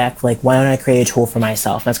tarot deck. Like, why don't I create a tool for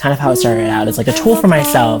myself? That's kind of how it started out. It's like a tool for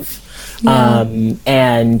myself. And,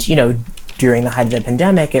 during the height of the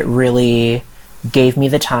pandemic, it really gave me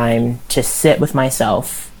the time to sit with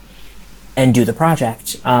myself and do the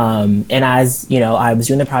project. And as, I was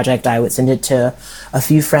doing the project, I would send it to a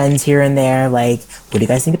few friends here and there, like, what do you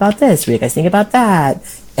guys think about this? What do you guys think about that?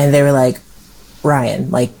 And they were like,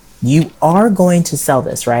 Ryun, like, you are going to sell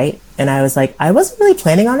this, right? And I was like, I wasn't really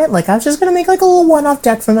planning on it. Like, I was just going to make like a little one-off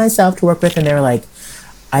deck for myself to work with. And they were like,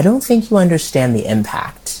 I don't think you understand the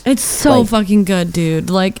impact It's so fucking good, dude.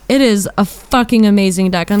 Like, it is a fucking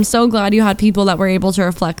amazing deck. I'm so glad you had people that were able to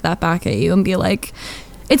reflect that back at you and be like,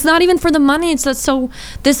 it's not even for the money. It's that so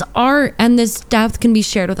this art and this depth can be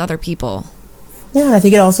shared with other people. Yeah, I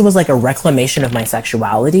think it also was like a reclamation of my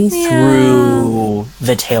sexuality through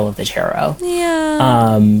the tale of the tarot.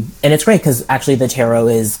 Yeah. And it's great because actually the tarot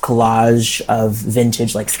is collage of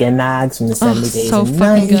vintage like skin mags from the 70s, so 80s, and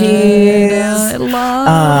fucking 90s. good. I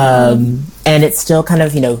love and it still kind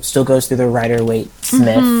of, still goes through the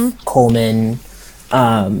Rider-Waite-Smith, Coleman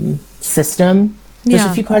system. There's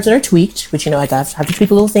a few cards that are tweaked, which, I have to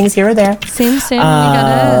tweak little things here or there. Same, we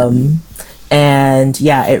got it. And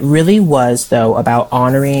yeah, it really was, though, about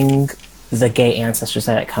honoring the gay ancestors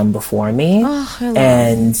that had come before me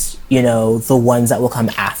and, the ones that will come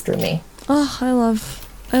after me. Oh, I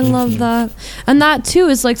love that. And that, too,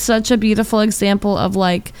 is like such a beautiful example of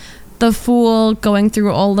like the Fool going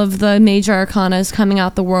through all of the major arcanas, coming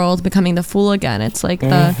out the world, becoming the Fool again. It's like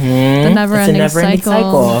the never-ending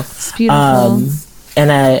cycle. It's beautiful.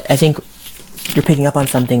 And I think you're picking up on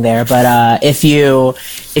something there, but if you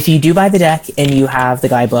do buy the deck and you have the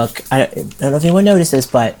guidebook, I don't know if anyone notices,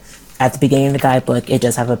 but at the beginning of the guidebook, it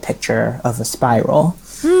does have a picture of a spiral.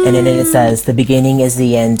 And in it says, the beginning is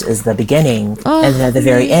the end is the beginning. And then at the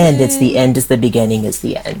very end, it's the end is the beginning is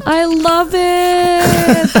the end. I love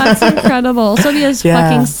it. That's incredible. Sophia's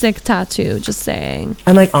fucking sick tattoo, just saying.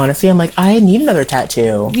 I'm like, honestly, I need another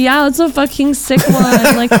tattoo. Yeah, it's a fucking sick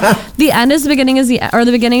one. Like, the end is the beginning is the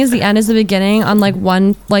beginning is the end is the beginning on like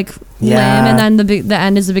one limb, and then the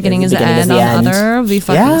end is the beginning is the end on the other. It'd be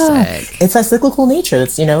fucking sick. It's a cyclical nature.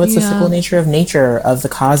 It's the cyclical nature of nature, of the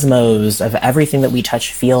cosmos, of everything that we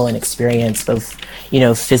touch, feel, and experience, both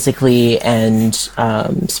physically and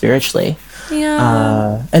spiritually.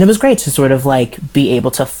 And it was great to sort of like be able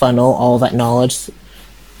to funnel all that knowledge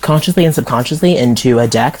consciously and subconsciously into a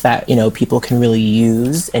deck that people can really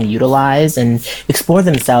use and utilize and explore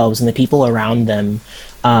themselves and the people around them.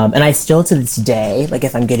 And I still, to this day, like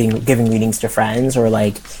if I'm giving readings to friends or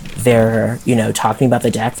like they're, talking about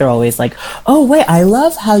the deck, they're always like, oh, wait, I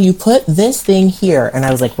love how you put this thing here. And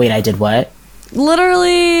I was like, wait, I did what?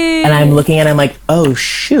 Literally. And I'm looking and I'm like, oh,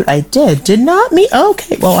 shoot, I did not me.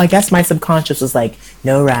 Okay. Well, I guess my subconscious was like,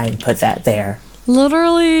 no, Ryan, put that there.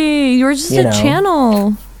 Literally. You were just a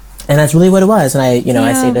channel. And that's really what it was. And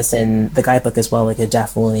I say this in the guidebook as well, like it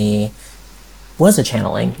definitely was a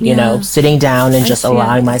channeling, sitting down and just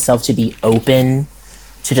allowing myself to be open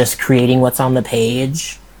to just creating what's on the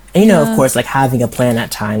page. And, of course, like having a plan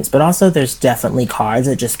at times, but also there's definitely cards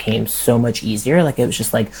that just came so much easier. Like it was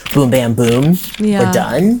just like boom, bam, boom, we're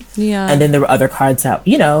done. Yeah. And then there were other cards that,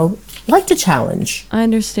 like to challenge. I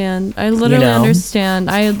understand. I literally understand.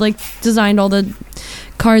 I had like designed all the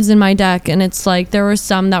cards in my deck, and it's like there were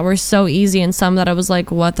some that were so easy and some that I was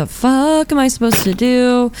like, what the fuck am I supposed to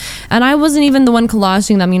do? And I wasn't even the one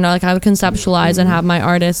collaging them, like I would conceptualize and have my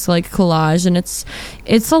artists like collage, and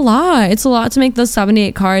it's a lot to make those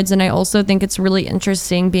 78 cards. And I also think it's really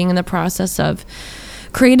interesting being in the process of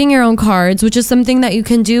creating your own cards, which is something that you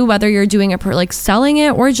can do whether you're doing it like selling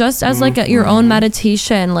it or just as like your own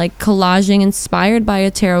meditation, like collaging inspired by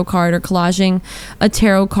a tarot card or collaging a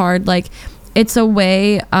tarot card. Like it's a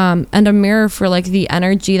way and a mirror for like the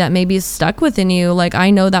energy that maybe is stuck within you. Like I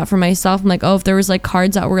know that for myself. I'm like, oh, if there was like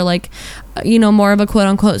cards that were like, more of a quote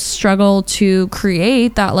unquote struggle to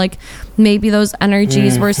create, that like maybe those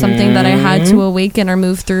energies were something that I had to awaken or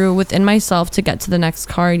move through within myself to get to the next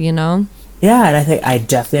card, Yeah, and I think I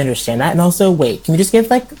definitely understand that. And also, wait, can we just give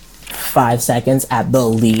like 5 seconds at the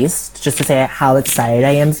least just to say how excited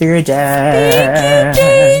I am for your deck? Thank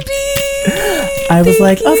you, baby. I was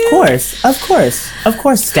like, of course,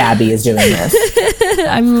 Stabby is doing this.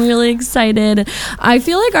 I'm really excited. I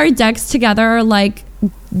feel like our decks together are like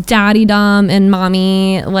daddy dom and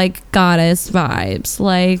mommy like goddess vibes.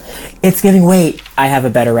 Like it's giving. Wait, I have a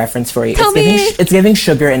better reference for you. It's giving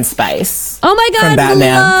Sugar and Spice. Oh my god, from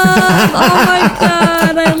Batman. Oh my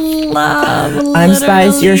god, I love. Literally. I'm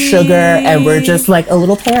Spice, you're Sugar, and we're just like a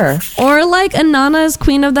little pair. Or like Inanna is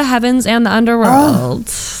Queen of the Heavens and the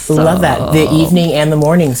Underworld. Love that. The evening and the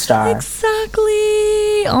morning star. Exactly.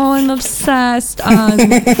 Oh, I'm obsessed.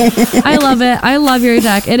 I love it. I love your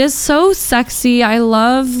deck. It is so sexy. I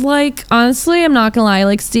love, like, honestly, I'm not gonna lie,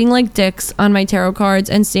 like seeing like dicks on my tarot cards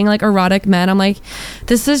and seeing like erotic men, I'm like,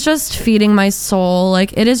 this is just feeding my soul.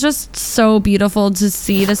 Like it is just so beautiful to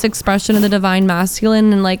see this expression of the divine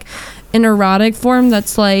masculine in like an erotic form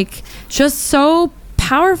that's like just so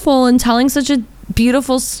powerful and telling such a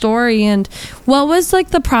beautiful story. And what was like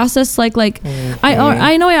the process like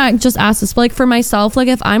I know I just asked this, but like for myself, like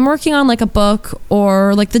if I'm working on like a book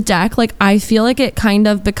or like the deck, like I feel like it kind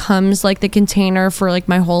of becomes like the container for like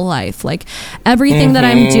my whole life. Like everything that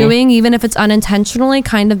I'm doing, even if it's unintentionally,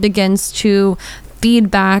 kind of begins to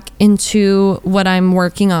feed back into what I'm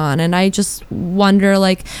working on. And I just wonder,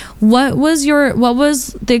 like, what was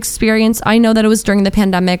the experience? I know that it was during the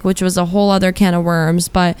pandemic, which was a whole other can of worms,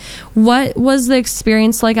 but what was the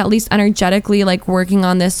experience like, at least energetically, like working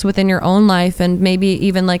on this within your own life? And maybe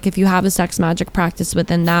even like if you have a sex magic practice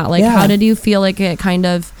within that, like how did you feel like it kind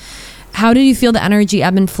of, how did you feel the energy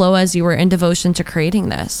ebb and flow as you were in devotion to creating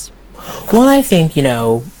this? Well, I think,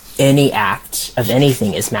 any act of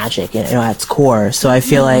anything is magic, at its core. So I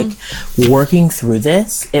feel like working through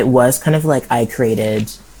this, it was kind of like I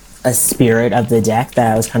created a spirit of the deck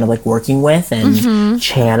that I was kind of like working with and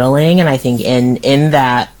channeling. And I think in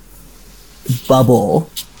that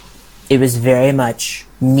bubble, it was very much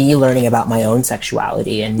me learning about my own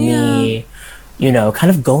sexuality and me, kind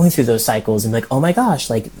of going through those cycles and like, oh my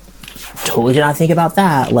gosh, like totally did not think about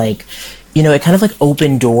that. Like, it kind of like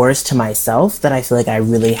opened doors to myself that I feel like I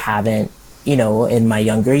really haven't, in my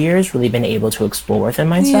younger years, really been able to explore within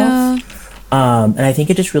myself. And I think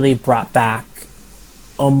it just really brought back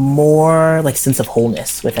a more like sense of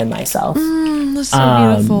wholeness within myself. That's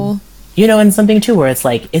so beautiful. And something too where it's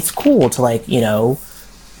like, it's cool to like,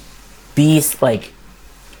 be like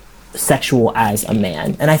sexual as a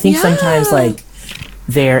man. And I think sometimes like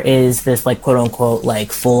there is this like quote unquote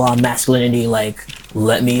like full on masculinity, like,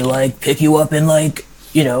 let me like pick you up in like,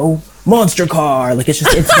 monster car. Like it's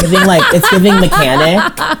giving like, it's giving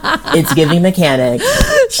mechanic. It's giving mechanic.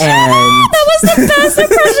 And that was the best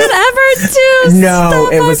impression ever too. No,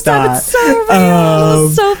 it was not. It's so real. It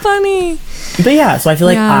was so funny. But yeah, so I feel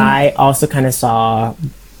like I also kind of saw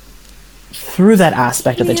through that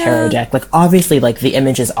aspect of the tarot deck, like obviously like the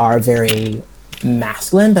images are very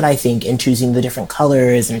masculine, but I think in choosing the different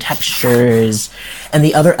colors and textures and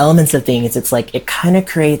the other elements of things, it's like it kind of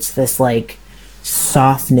creates this like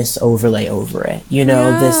softness overlay over it,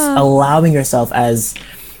 this allowing yourself as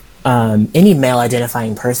any male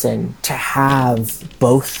identifying person to have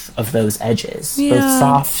both of those edges, both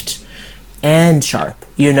soft and sharp,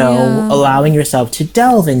 allowing yourself to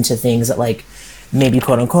delve into things that like maybe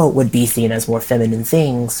quote unquote would be seen as more feminine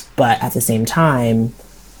things, but at the same time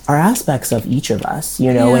are aspects of each of us,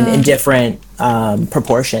 in different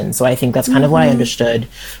proportions. So I think that's kind of what I understood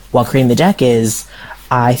while creating the deck is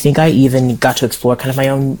I think I even got to explore kind of my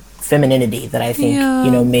own femininity that I think,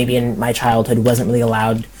 maybe in my childhood wasn't really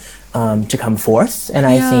allowed to come forth. And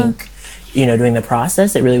I think, doing the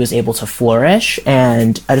process, it really was able to flourish.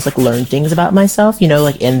 And I just like learned things about myself,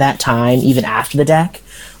 like in that time, even after the deck,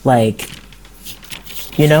 like,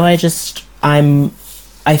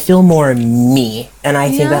 I feel more me, and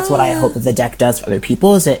I think that's what I hope that the deck does for other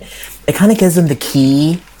people. Is it kind of gives them the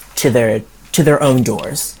key to their own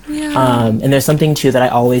doors. And there's something too that I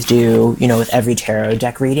always do, with every tarot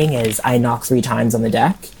deck reading is I knock 3 times on the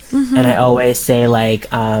deck, and I always say like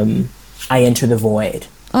I enter the void.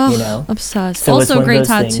 Obsessed. So also, great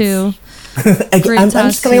tattoo. I'm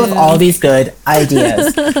just coming up with all these good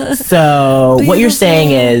ideas. So what you're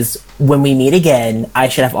saying is, when we meet again, I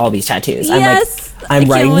should have all these tattoos. Yes, I'm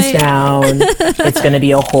writing this down. It's going to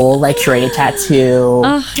be a whole like curated tattoo.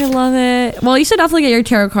 Oh, I love it. Well, you should definitely get your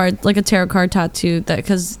tarot card, like a tarot card tattoo,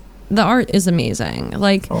 because the art is amazing.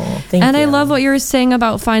 Like, thank you. I love what you were saying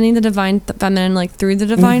about finding the divine feminine, like through the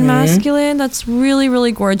divine masculine. That's really,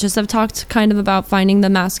 really gorgeous. I've talked kind of about finding the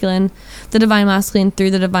divine masculine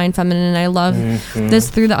through the divine feminine, and I love this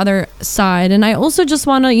through the other side. And I also just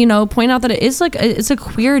want to, point out that it is like it's a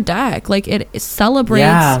queer deck. Like it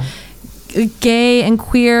celebrates gay and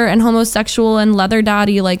queer and homosexual and leather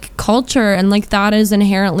daddy like culture, and like that is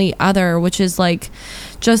inherently other, which is like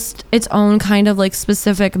just its own kind of like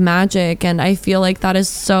specific magic. And I feel like that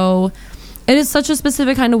is it is such a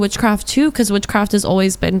specific kind of witchcraft too, because witchcraft has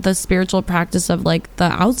always been the spiritual practice of like the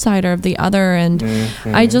outsider, of the other. And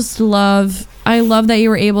I love that you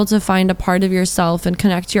were able to find a part of yourself and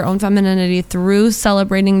connect to your own femininity through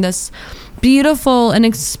celebrating this beautiful and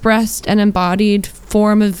expressed and embodied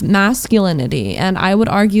form of masculinity. And I would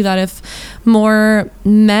argue that if more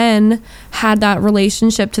men had that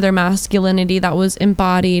relationship to their masculinity that was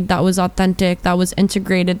embodied, that was authentic, that was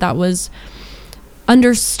integrated, that was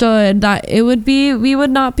understood, that we would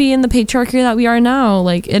not be in the patriarchy that we are now.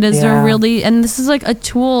 Like it is a really, and this is like a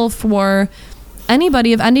tool for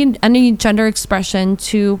anybody of any gender expression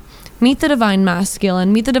to meet the divine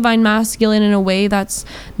masculine in a way that's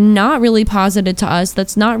not really posited to us,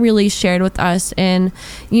 that's not really shared with us in,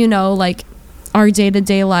 like our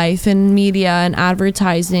day-to-day life and media and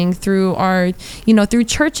advertising, through our, through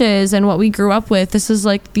churches and what we grew up with. This is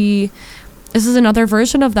another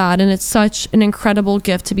version of that, and it's such an incredible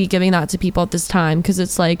gift to be giving that to people at this time, because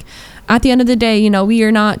it's like, at the end of the day, we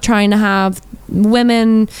are not trying to have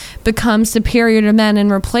women become superior to men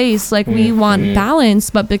and replace, like, we want balance,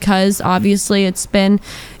 but because obviously the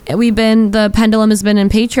pendulum has been in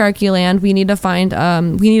patriarchy land, we need to find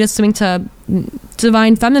we need to swing to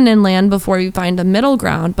divine feminine land before we find a middle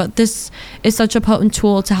ground. But this is such a potent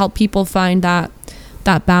tool to help people find that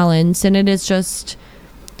balance, and it is just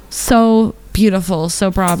so beautiful.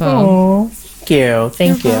 So bravo. Oh,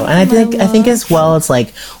 thank you. And I think as well, it's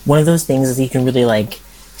like one of those things is you can really like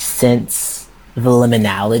sense the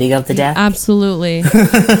liminality of the deck. Absolutely. Which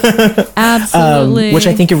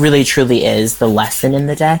I think it really truly is the lesson in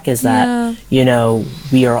the deck, is that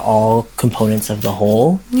we are all components of the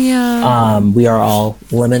whole. We are all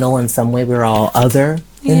liminal in some way. We're all other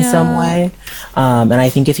in some way. And I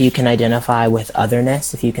think if you can identify with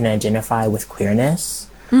otherness, if you can identify with queerness,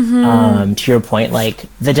 to your point, like,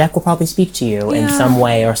 the deck will probably speak to you in some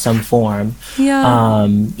way or some form.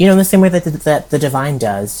 In the same way that the divine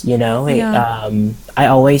does. I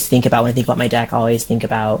always think about, when I think about my deck, I always think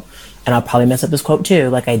about, and I'll probably mess up this quote too,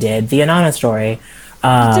 like I did the Inanna story.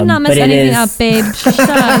 You did not mess anything up, babe.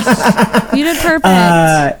 Shush. You did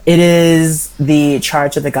perfect. It is the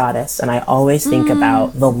charge of the goddess, and I always think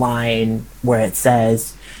about the line where it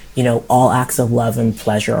says, all acts of love and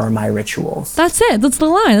pleasure are my rituals. That's it. That's the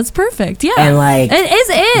line. That's perfect. Yeah. And like, it is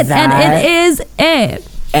it. And it is it.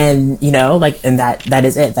 And, and that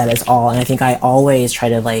is it. That is all. And I think I always try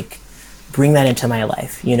to like bring that into my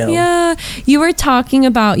life, Yeah. You were talking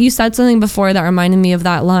about, you said something before that reminded me of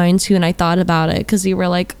that line too, and I thought about it, because you were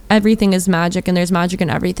like, everything is magic and there's magic in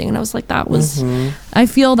everything, and I was like, that was I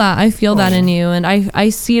feel that in you, and I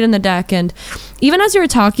see it in the deck. And even as you were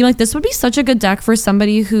talking, like, this would be such a good deck for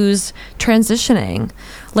somebody who's transitioning,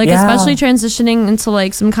 like especially transitioning into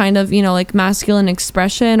like some kind of like masculine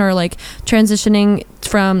expression, or like transitioning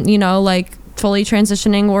from like fully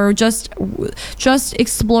transitioning, or just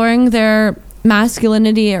exploring their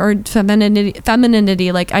masculinity or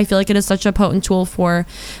femininity. Like, I feel like it is such a potent tool for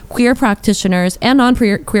queer practitioners and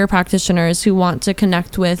non-queer practitioners who want to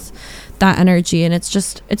connect with that energy. And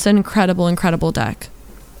it's an incredible deck.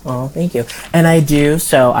 Oh, thank you. And I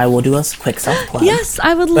will do a quick self-plug. Yes,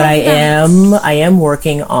 I would love that. But I am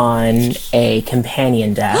working on a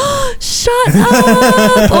companion deck. Shut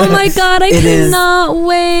up! Oh my god, I cannot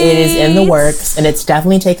wait. It is in the works, and it's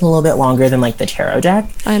definitely taking a little bit longer than like the tarot deck.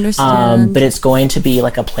 I understand. But it's going to be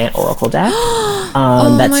like a plant oracle deck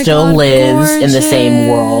that still lives in the same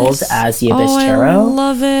world as the Abyss Tarot. I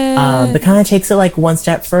love it. But kind of takes it like one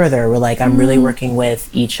step further, where like I'm really working with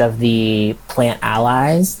each of the plant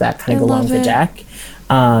allies that kind of go along the deck.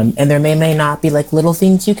 And there may not be like little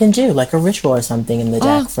things you can do, like a ritual or something in the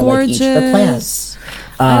deck for like each of the plants.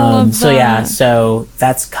 So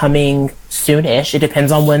that's coming soon-ish. It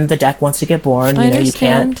depends on when the deck wants to get born. You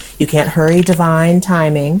can't hurry divine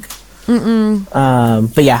timing.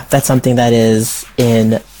 But yeah, that's something that is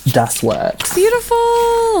in dust works.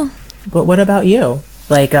 Beautiful. But what about you?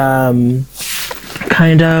 Like, kind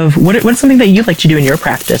of, what's something that you like to do in your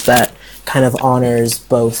practice that kind of honors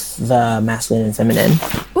both the masculine and feminine?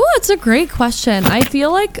 Ooh, it's a great question. I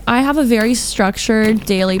feel like I have a very structured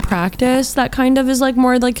daily practice that kind of is like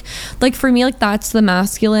more like for me, like that's the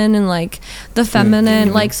masculine, and like the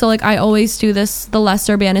feminine, like, so like I always do this, the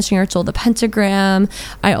lesser banishing ritual, the pentagram.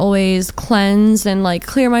 I always cleanse and like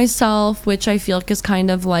clear myself, which I feel like is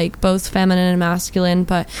kind of like both feminine and masculine.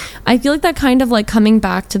 But I feel like that kind of like coming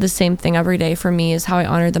back to the same thing every day for me is how I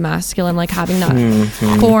honor the masculine, like having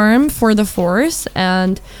that form for the force.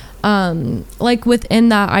 And like within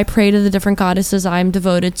that, I pray to the different goddesses I'm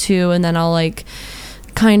devoted to, and then I'll like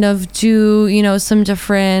kind of do some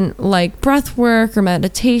different like breath work or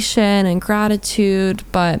meditation and gratitude.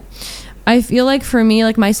 But I feel like for me,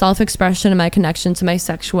 like my self-expression and my connection to my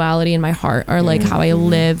sexuality and my heart are like how I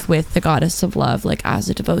live with the goddess of love, like as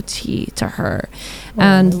a devotee to her.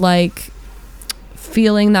 And like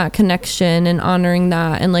feeling that connection and honoring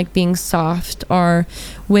that and like being soft are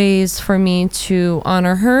ways for me to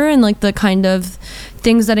honor her, and like the kind of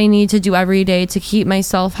things that I need to do every day to keep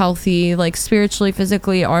myself healthy, like spiritually,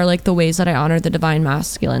 physically, are like the ways that I honor the divine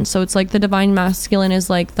masculine. So it's like the divine masculine is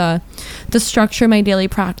like the structure of my daily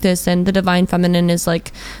practice, and the divine feminine is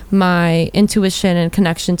like my intuition and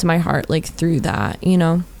connection to my heart, like through that, you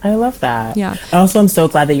know. I love that. Yeah. Also, I'm so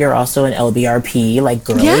glad that you're also an LBRP, like,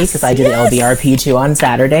 girly, because I do the LBRP too on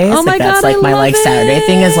Saturdays. Oh my that's God, like I my love like Saturday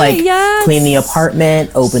thing is like Yes. clean the apartment,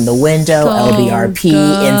 open the window, So LBRP,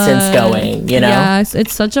 good. incense going, you know? Yes,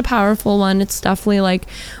 it's such a powerful one. It's definitely like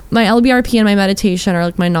my LBRP and my meditation are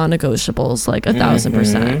like my non-negotiables, like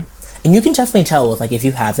 1,000%. And you can definitely tell with like if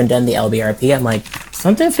you haven't done the LBRP, I'm like,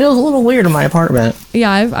 something feels a little weird in my apartment. Yeah,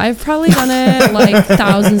 I've probably done it like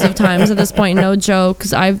thousands of times at this point, no joke,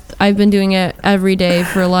 because I've been doing it every day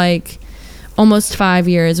for like almost 5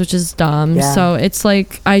 years, which is dumb. Yeah. So it's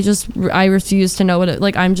like I refuse to know what it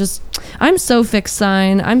like. I'm so fixed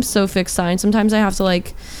sign. Sometimes I have to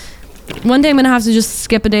like, one day I'm gonna have to just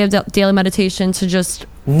skip a day of daily meditation to just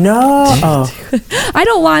I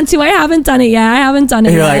don't want to. I haven't done it yet.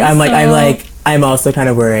 You're like, I'm also kind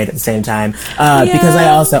of worried at the same time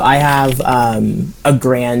because I have a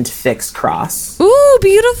grand fixed cross. Ooh,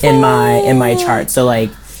 beautiful. In my chart. So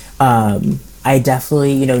like I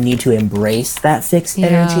definitely, need to embrace that fixed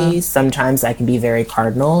energy. Sometimes I can be very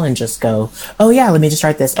cardinal and just go, oh yeah, let me just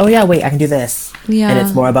start this. Oh yeah, wait, I can do this. Yeah. And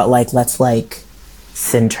it's more about like, let's like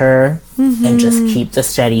center and just keep the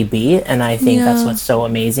steady beat. And I think that's what's so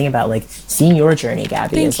amazing about like seeing your journey,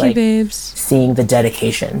 Gabby. Thank is you, like babes. Seeing the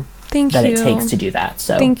dedication that it takes to do that.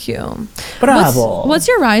 So thank you. Bravo. What's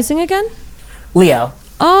your rising again? Leo.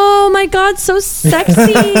 Oh my God, so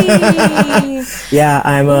sexy. Yeah,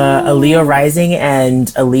 I'm a Leo rising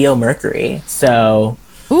and a Leo Mercury. So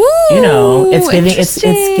ooh, it's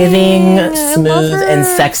giving smooth and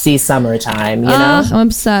sexy summertime, you know? I'm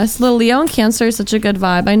obsessed. The Leo and Cancer is such a good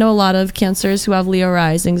vibe. I know a lot of Cancers who have Leo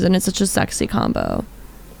risings, and it's such a sexy combo.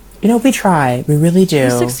 We try. We really do.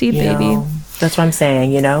 You succeed, baby. That's what I'm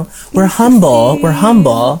saying, We're humble,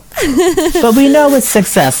 but we know it's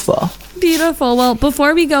successful. Beautiful. Well,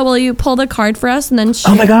 before we go, will you pull the card for us and then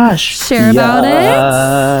oh my gosh, share about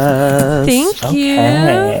it? Thank you.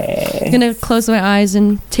 I'm going to close my eyes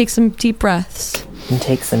and take some deep breaths.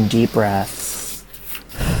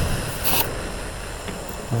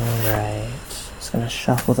 All right. Just going to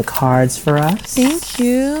shuffle the cards for us. Thank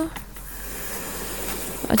you.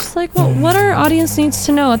 I just like what our audience needs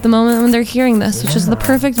to know at the moment when they're hearing this, which is the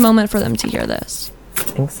perfect moment for them to hear this.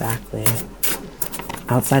 Exactly.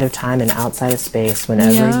 Outside of time and outside of space,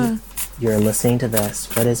 whenever you're listening to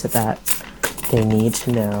this, what is it that they need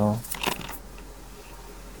to know?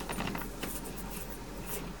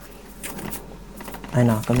 I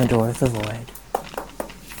knock on the door of the void.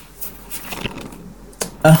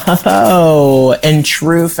 Oh, in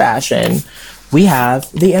true fashion, we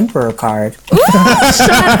have the Emperor card. Ooh, shut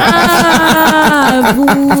up!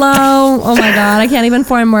 Low. Oh my God, I can't even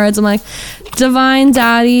form words. I'm like, divine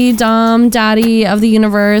daddy, daddy of the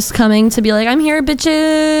universe coming to be like, I'm here,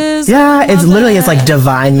 bitches. Yeah, it's like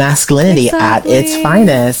divine masculinity at its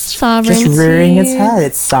finest. Sovereignty. Just rearing its head.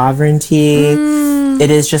 It's sovereignty. It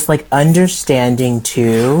is just like understanding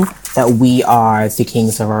too that we are the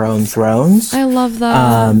kings of our own thrones. I love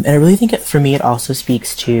that. And I really think for me it also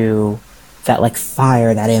speaks to that like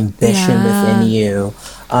fire, that ambition within you,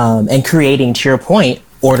 and creating, to your point,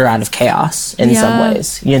 order out of chaos in some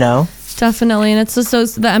ways, Definitely. And it's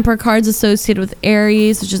the Emperor card's associated with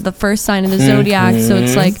Aries, which is the first sign of the zodiac. So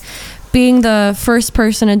it's like being the first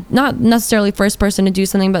person, not necessarily first person to do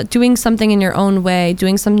something, but doing something in your own way,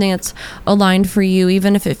 doing something that's aligned for you,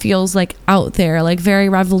 even if it feels like out there, like very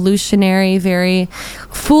revolutionary, very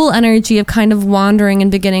full energy of kind of wandering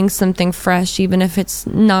and beginning something fresh, even if it's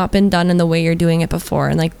not been done in the way you're doing it before.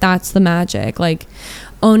 And like, that's the magic, like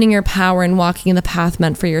owning your power and walking in the path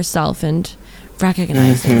meant for yourself and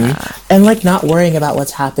recognizing that. And like not worrying about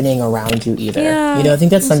what's happening around you either. I think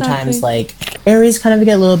that sometimes like Aries kind of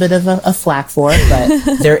get a little bit of a flack for it,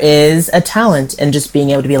 but there is a talent in just being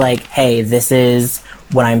able to be like, hey, this is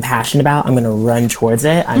what I'm passionate about. I'm going to run towards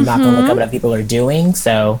it. I'm not going to look at what other people are doing.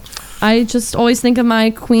 So I just always think of my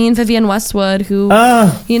queen, Vivienne Westwood, who,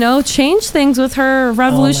 changed things with her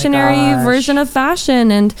revolutionary version of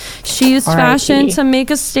fashion. And she used fashion to make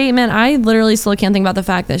a statement. I literally still can't think about the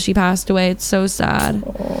fact that she passed away. It's so sad.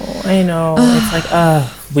 Oh, I know. It's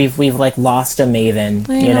like, we've like lost a maven,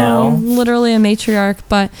 you know? Literally a matriarch.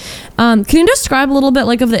 But can you describe a little bit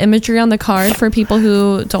like of the imagery on the card for people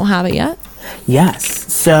who don't have it yet?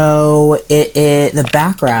 Yes. So the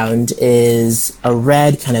background is a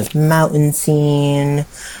red kind of mountain scene,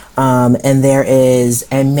 and there is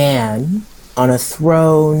a man on a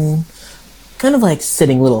throne, kind of like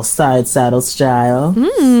sitting little side saddle style.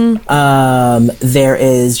 There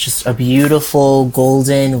is just a beautiful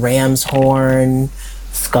golden ram's horn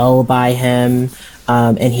skull by him.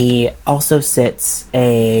 And he also sits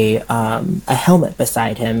a helmet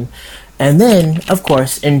beside him. And then, of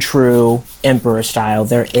course, in true emperor style,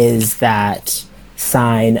 there is that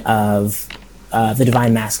sign of the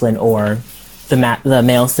divine masculine, or the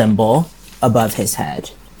male symbol above his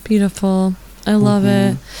head. Beautiful. I love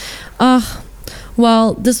it.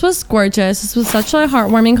 Well, this was gorgeous. This was such a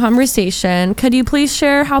heartwarming conversation. Could you please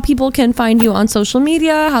share how people can find you on social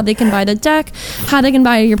media, how they can buy the deck, how they can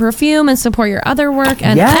buy your perfume and support your other work,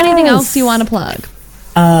 and anything else you want to plug?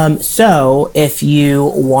 So if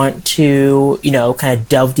you want to, kind of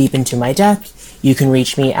delve deep into my deck, you can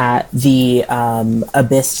reach me at the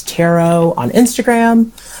Abyss Tarot on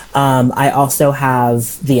Instagram. I also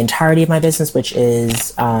have the entirety of my business, which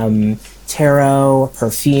is tarot,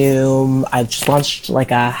 perfume. I've just launched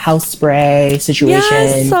like a house spray situation.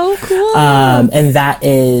 Yes, so cool. And that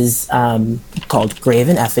is called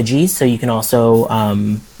Graven Effigy. So you can also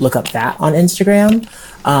look up that on Instagram.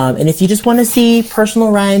 And if you just want to see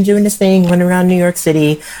personal Ryun doing his thing, running around New York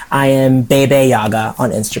City, I am Bebe Yaga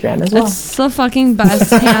on Instagram as well. It's the fucking best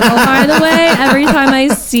handle, by the way. Every time I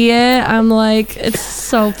see it, I'm like, it's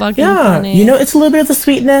so fucking funny. It's a little bit of the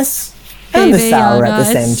sweetness and the sour at the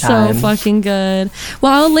same time. So fucking good.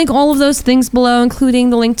 Well, I'll link all of those things below, including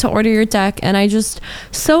the link to order your deck. And I just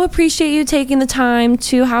so appreciate you taking the time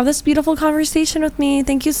to have this beautiful conversation with me.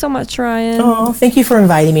 Thank you so much, Ryun. Oh, thank you for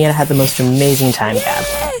inviting me. And I had the most amazing time, Gab.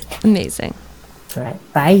 Amazing. All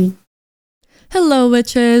right. Bye. Hello,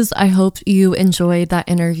 witches. I hope you enjoyed that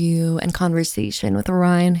interview and conversation with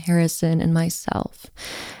Ryun, Harrison, and myself.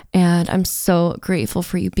 And I'm so grateful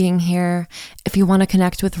for you being here. If you want to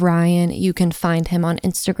connect with Ryun, you can find him on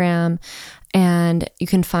Instagram, and you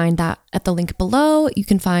can find that at the link below. You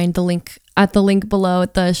can find the link at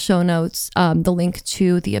the show notes, the link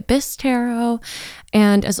to the Abyss Tarot.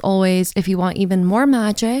 And as always, if you want even more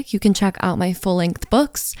magic, you can check out my full-length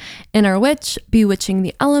books, Inner Witch, Bewitching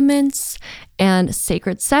the Elements, and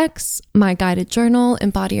Sacred Sex, my guided journal,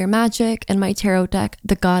 Embody Your Magic, and my tarot deck,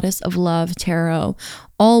 The Goddess of Love Tarot,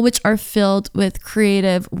 all which are filled with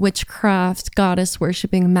creative witchcraft, goddess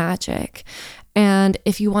worshipping magic. And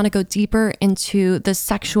if you want to go deeper into the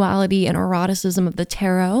sexuality and eroticism of the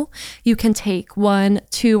tarot, you can take 1,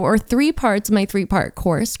 2, or 3 parts of my 3-part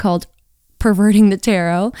course called Perverting the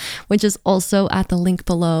Tarot, which is also at the link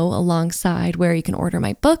below, alongside where you can order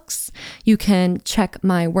my books. You can check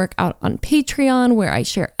my work out on Patreon, where I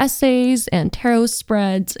share essays and tarot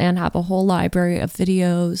spreads and have a whole library of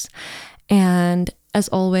videos. And as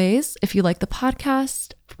always, if you like the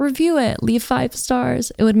podcast, review it, leave 5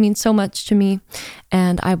 stars. It would mean so much to me.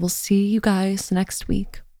 And I will see you guys next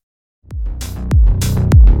week.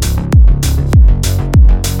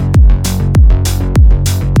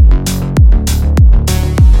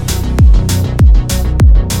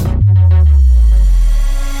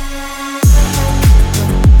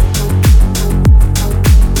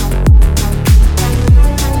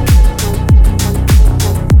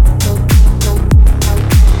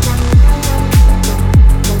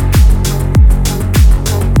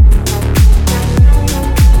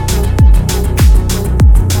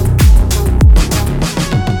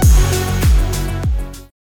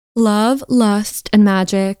 Love, Lust, and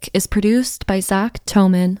Magic is produced by Zach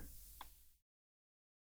Toman.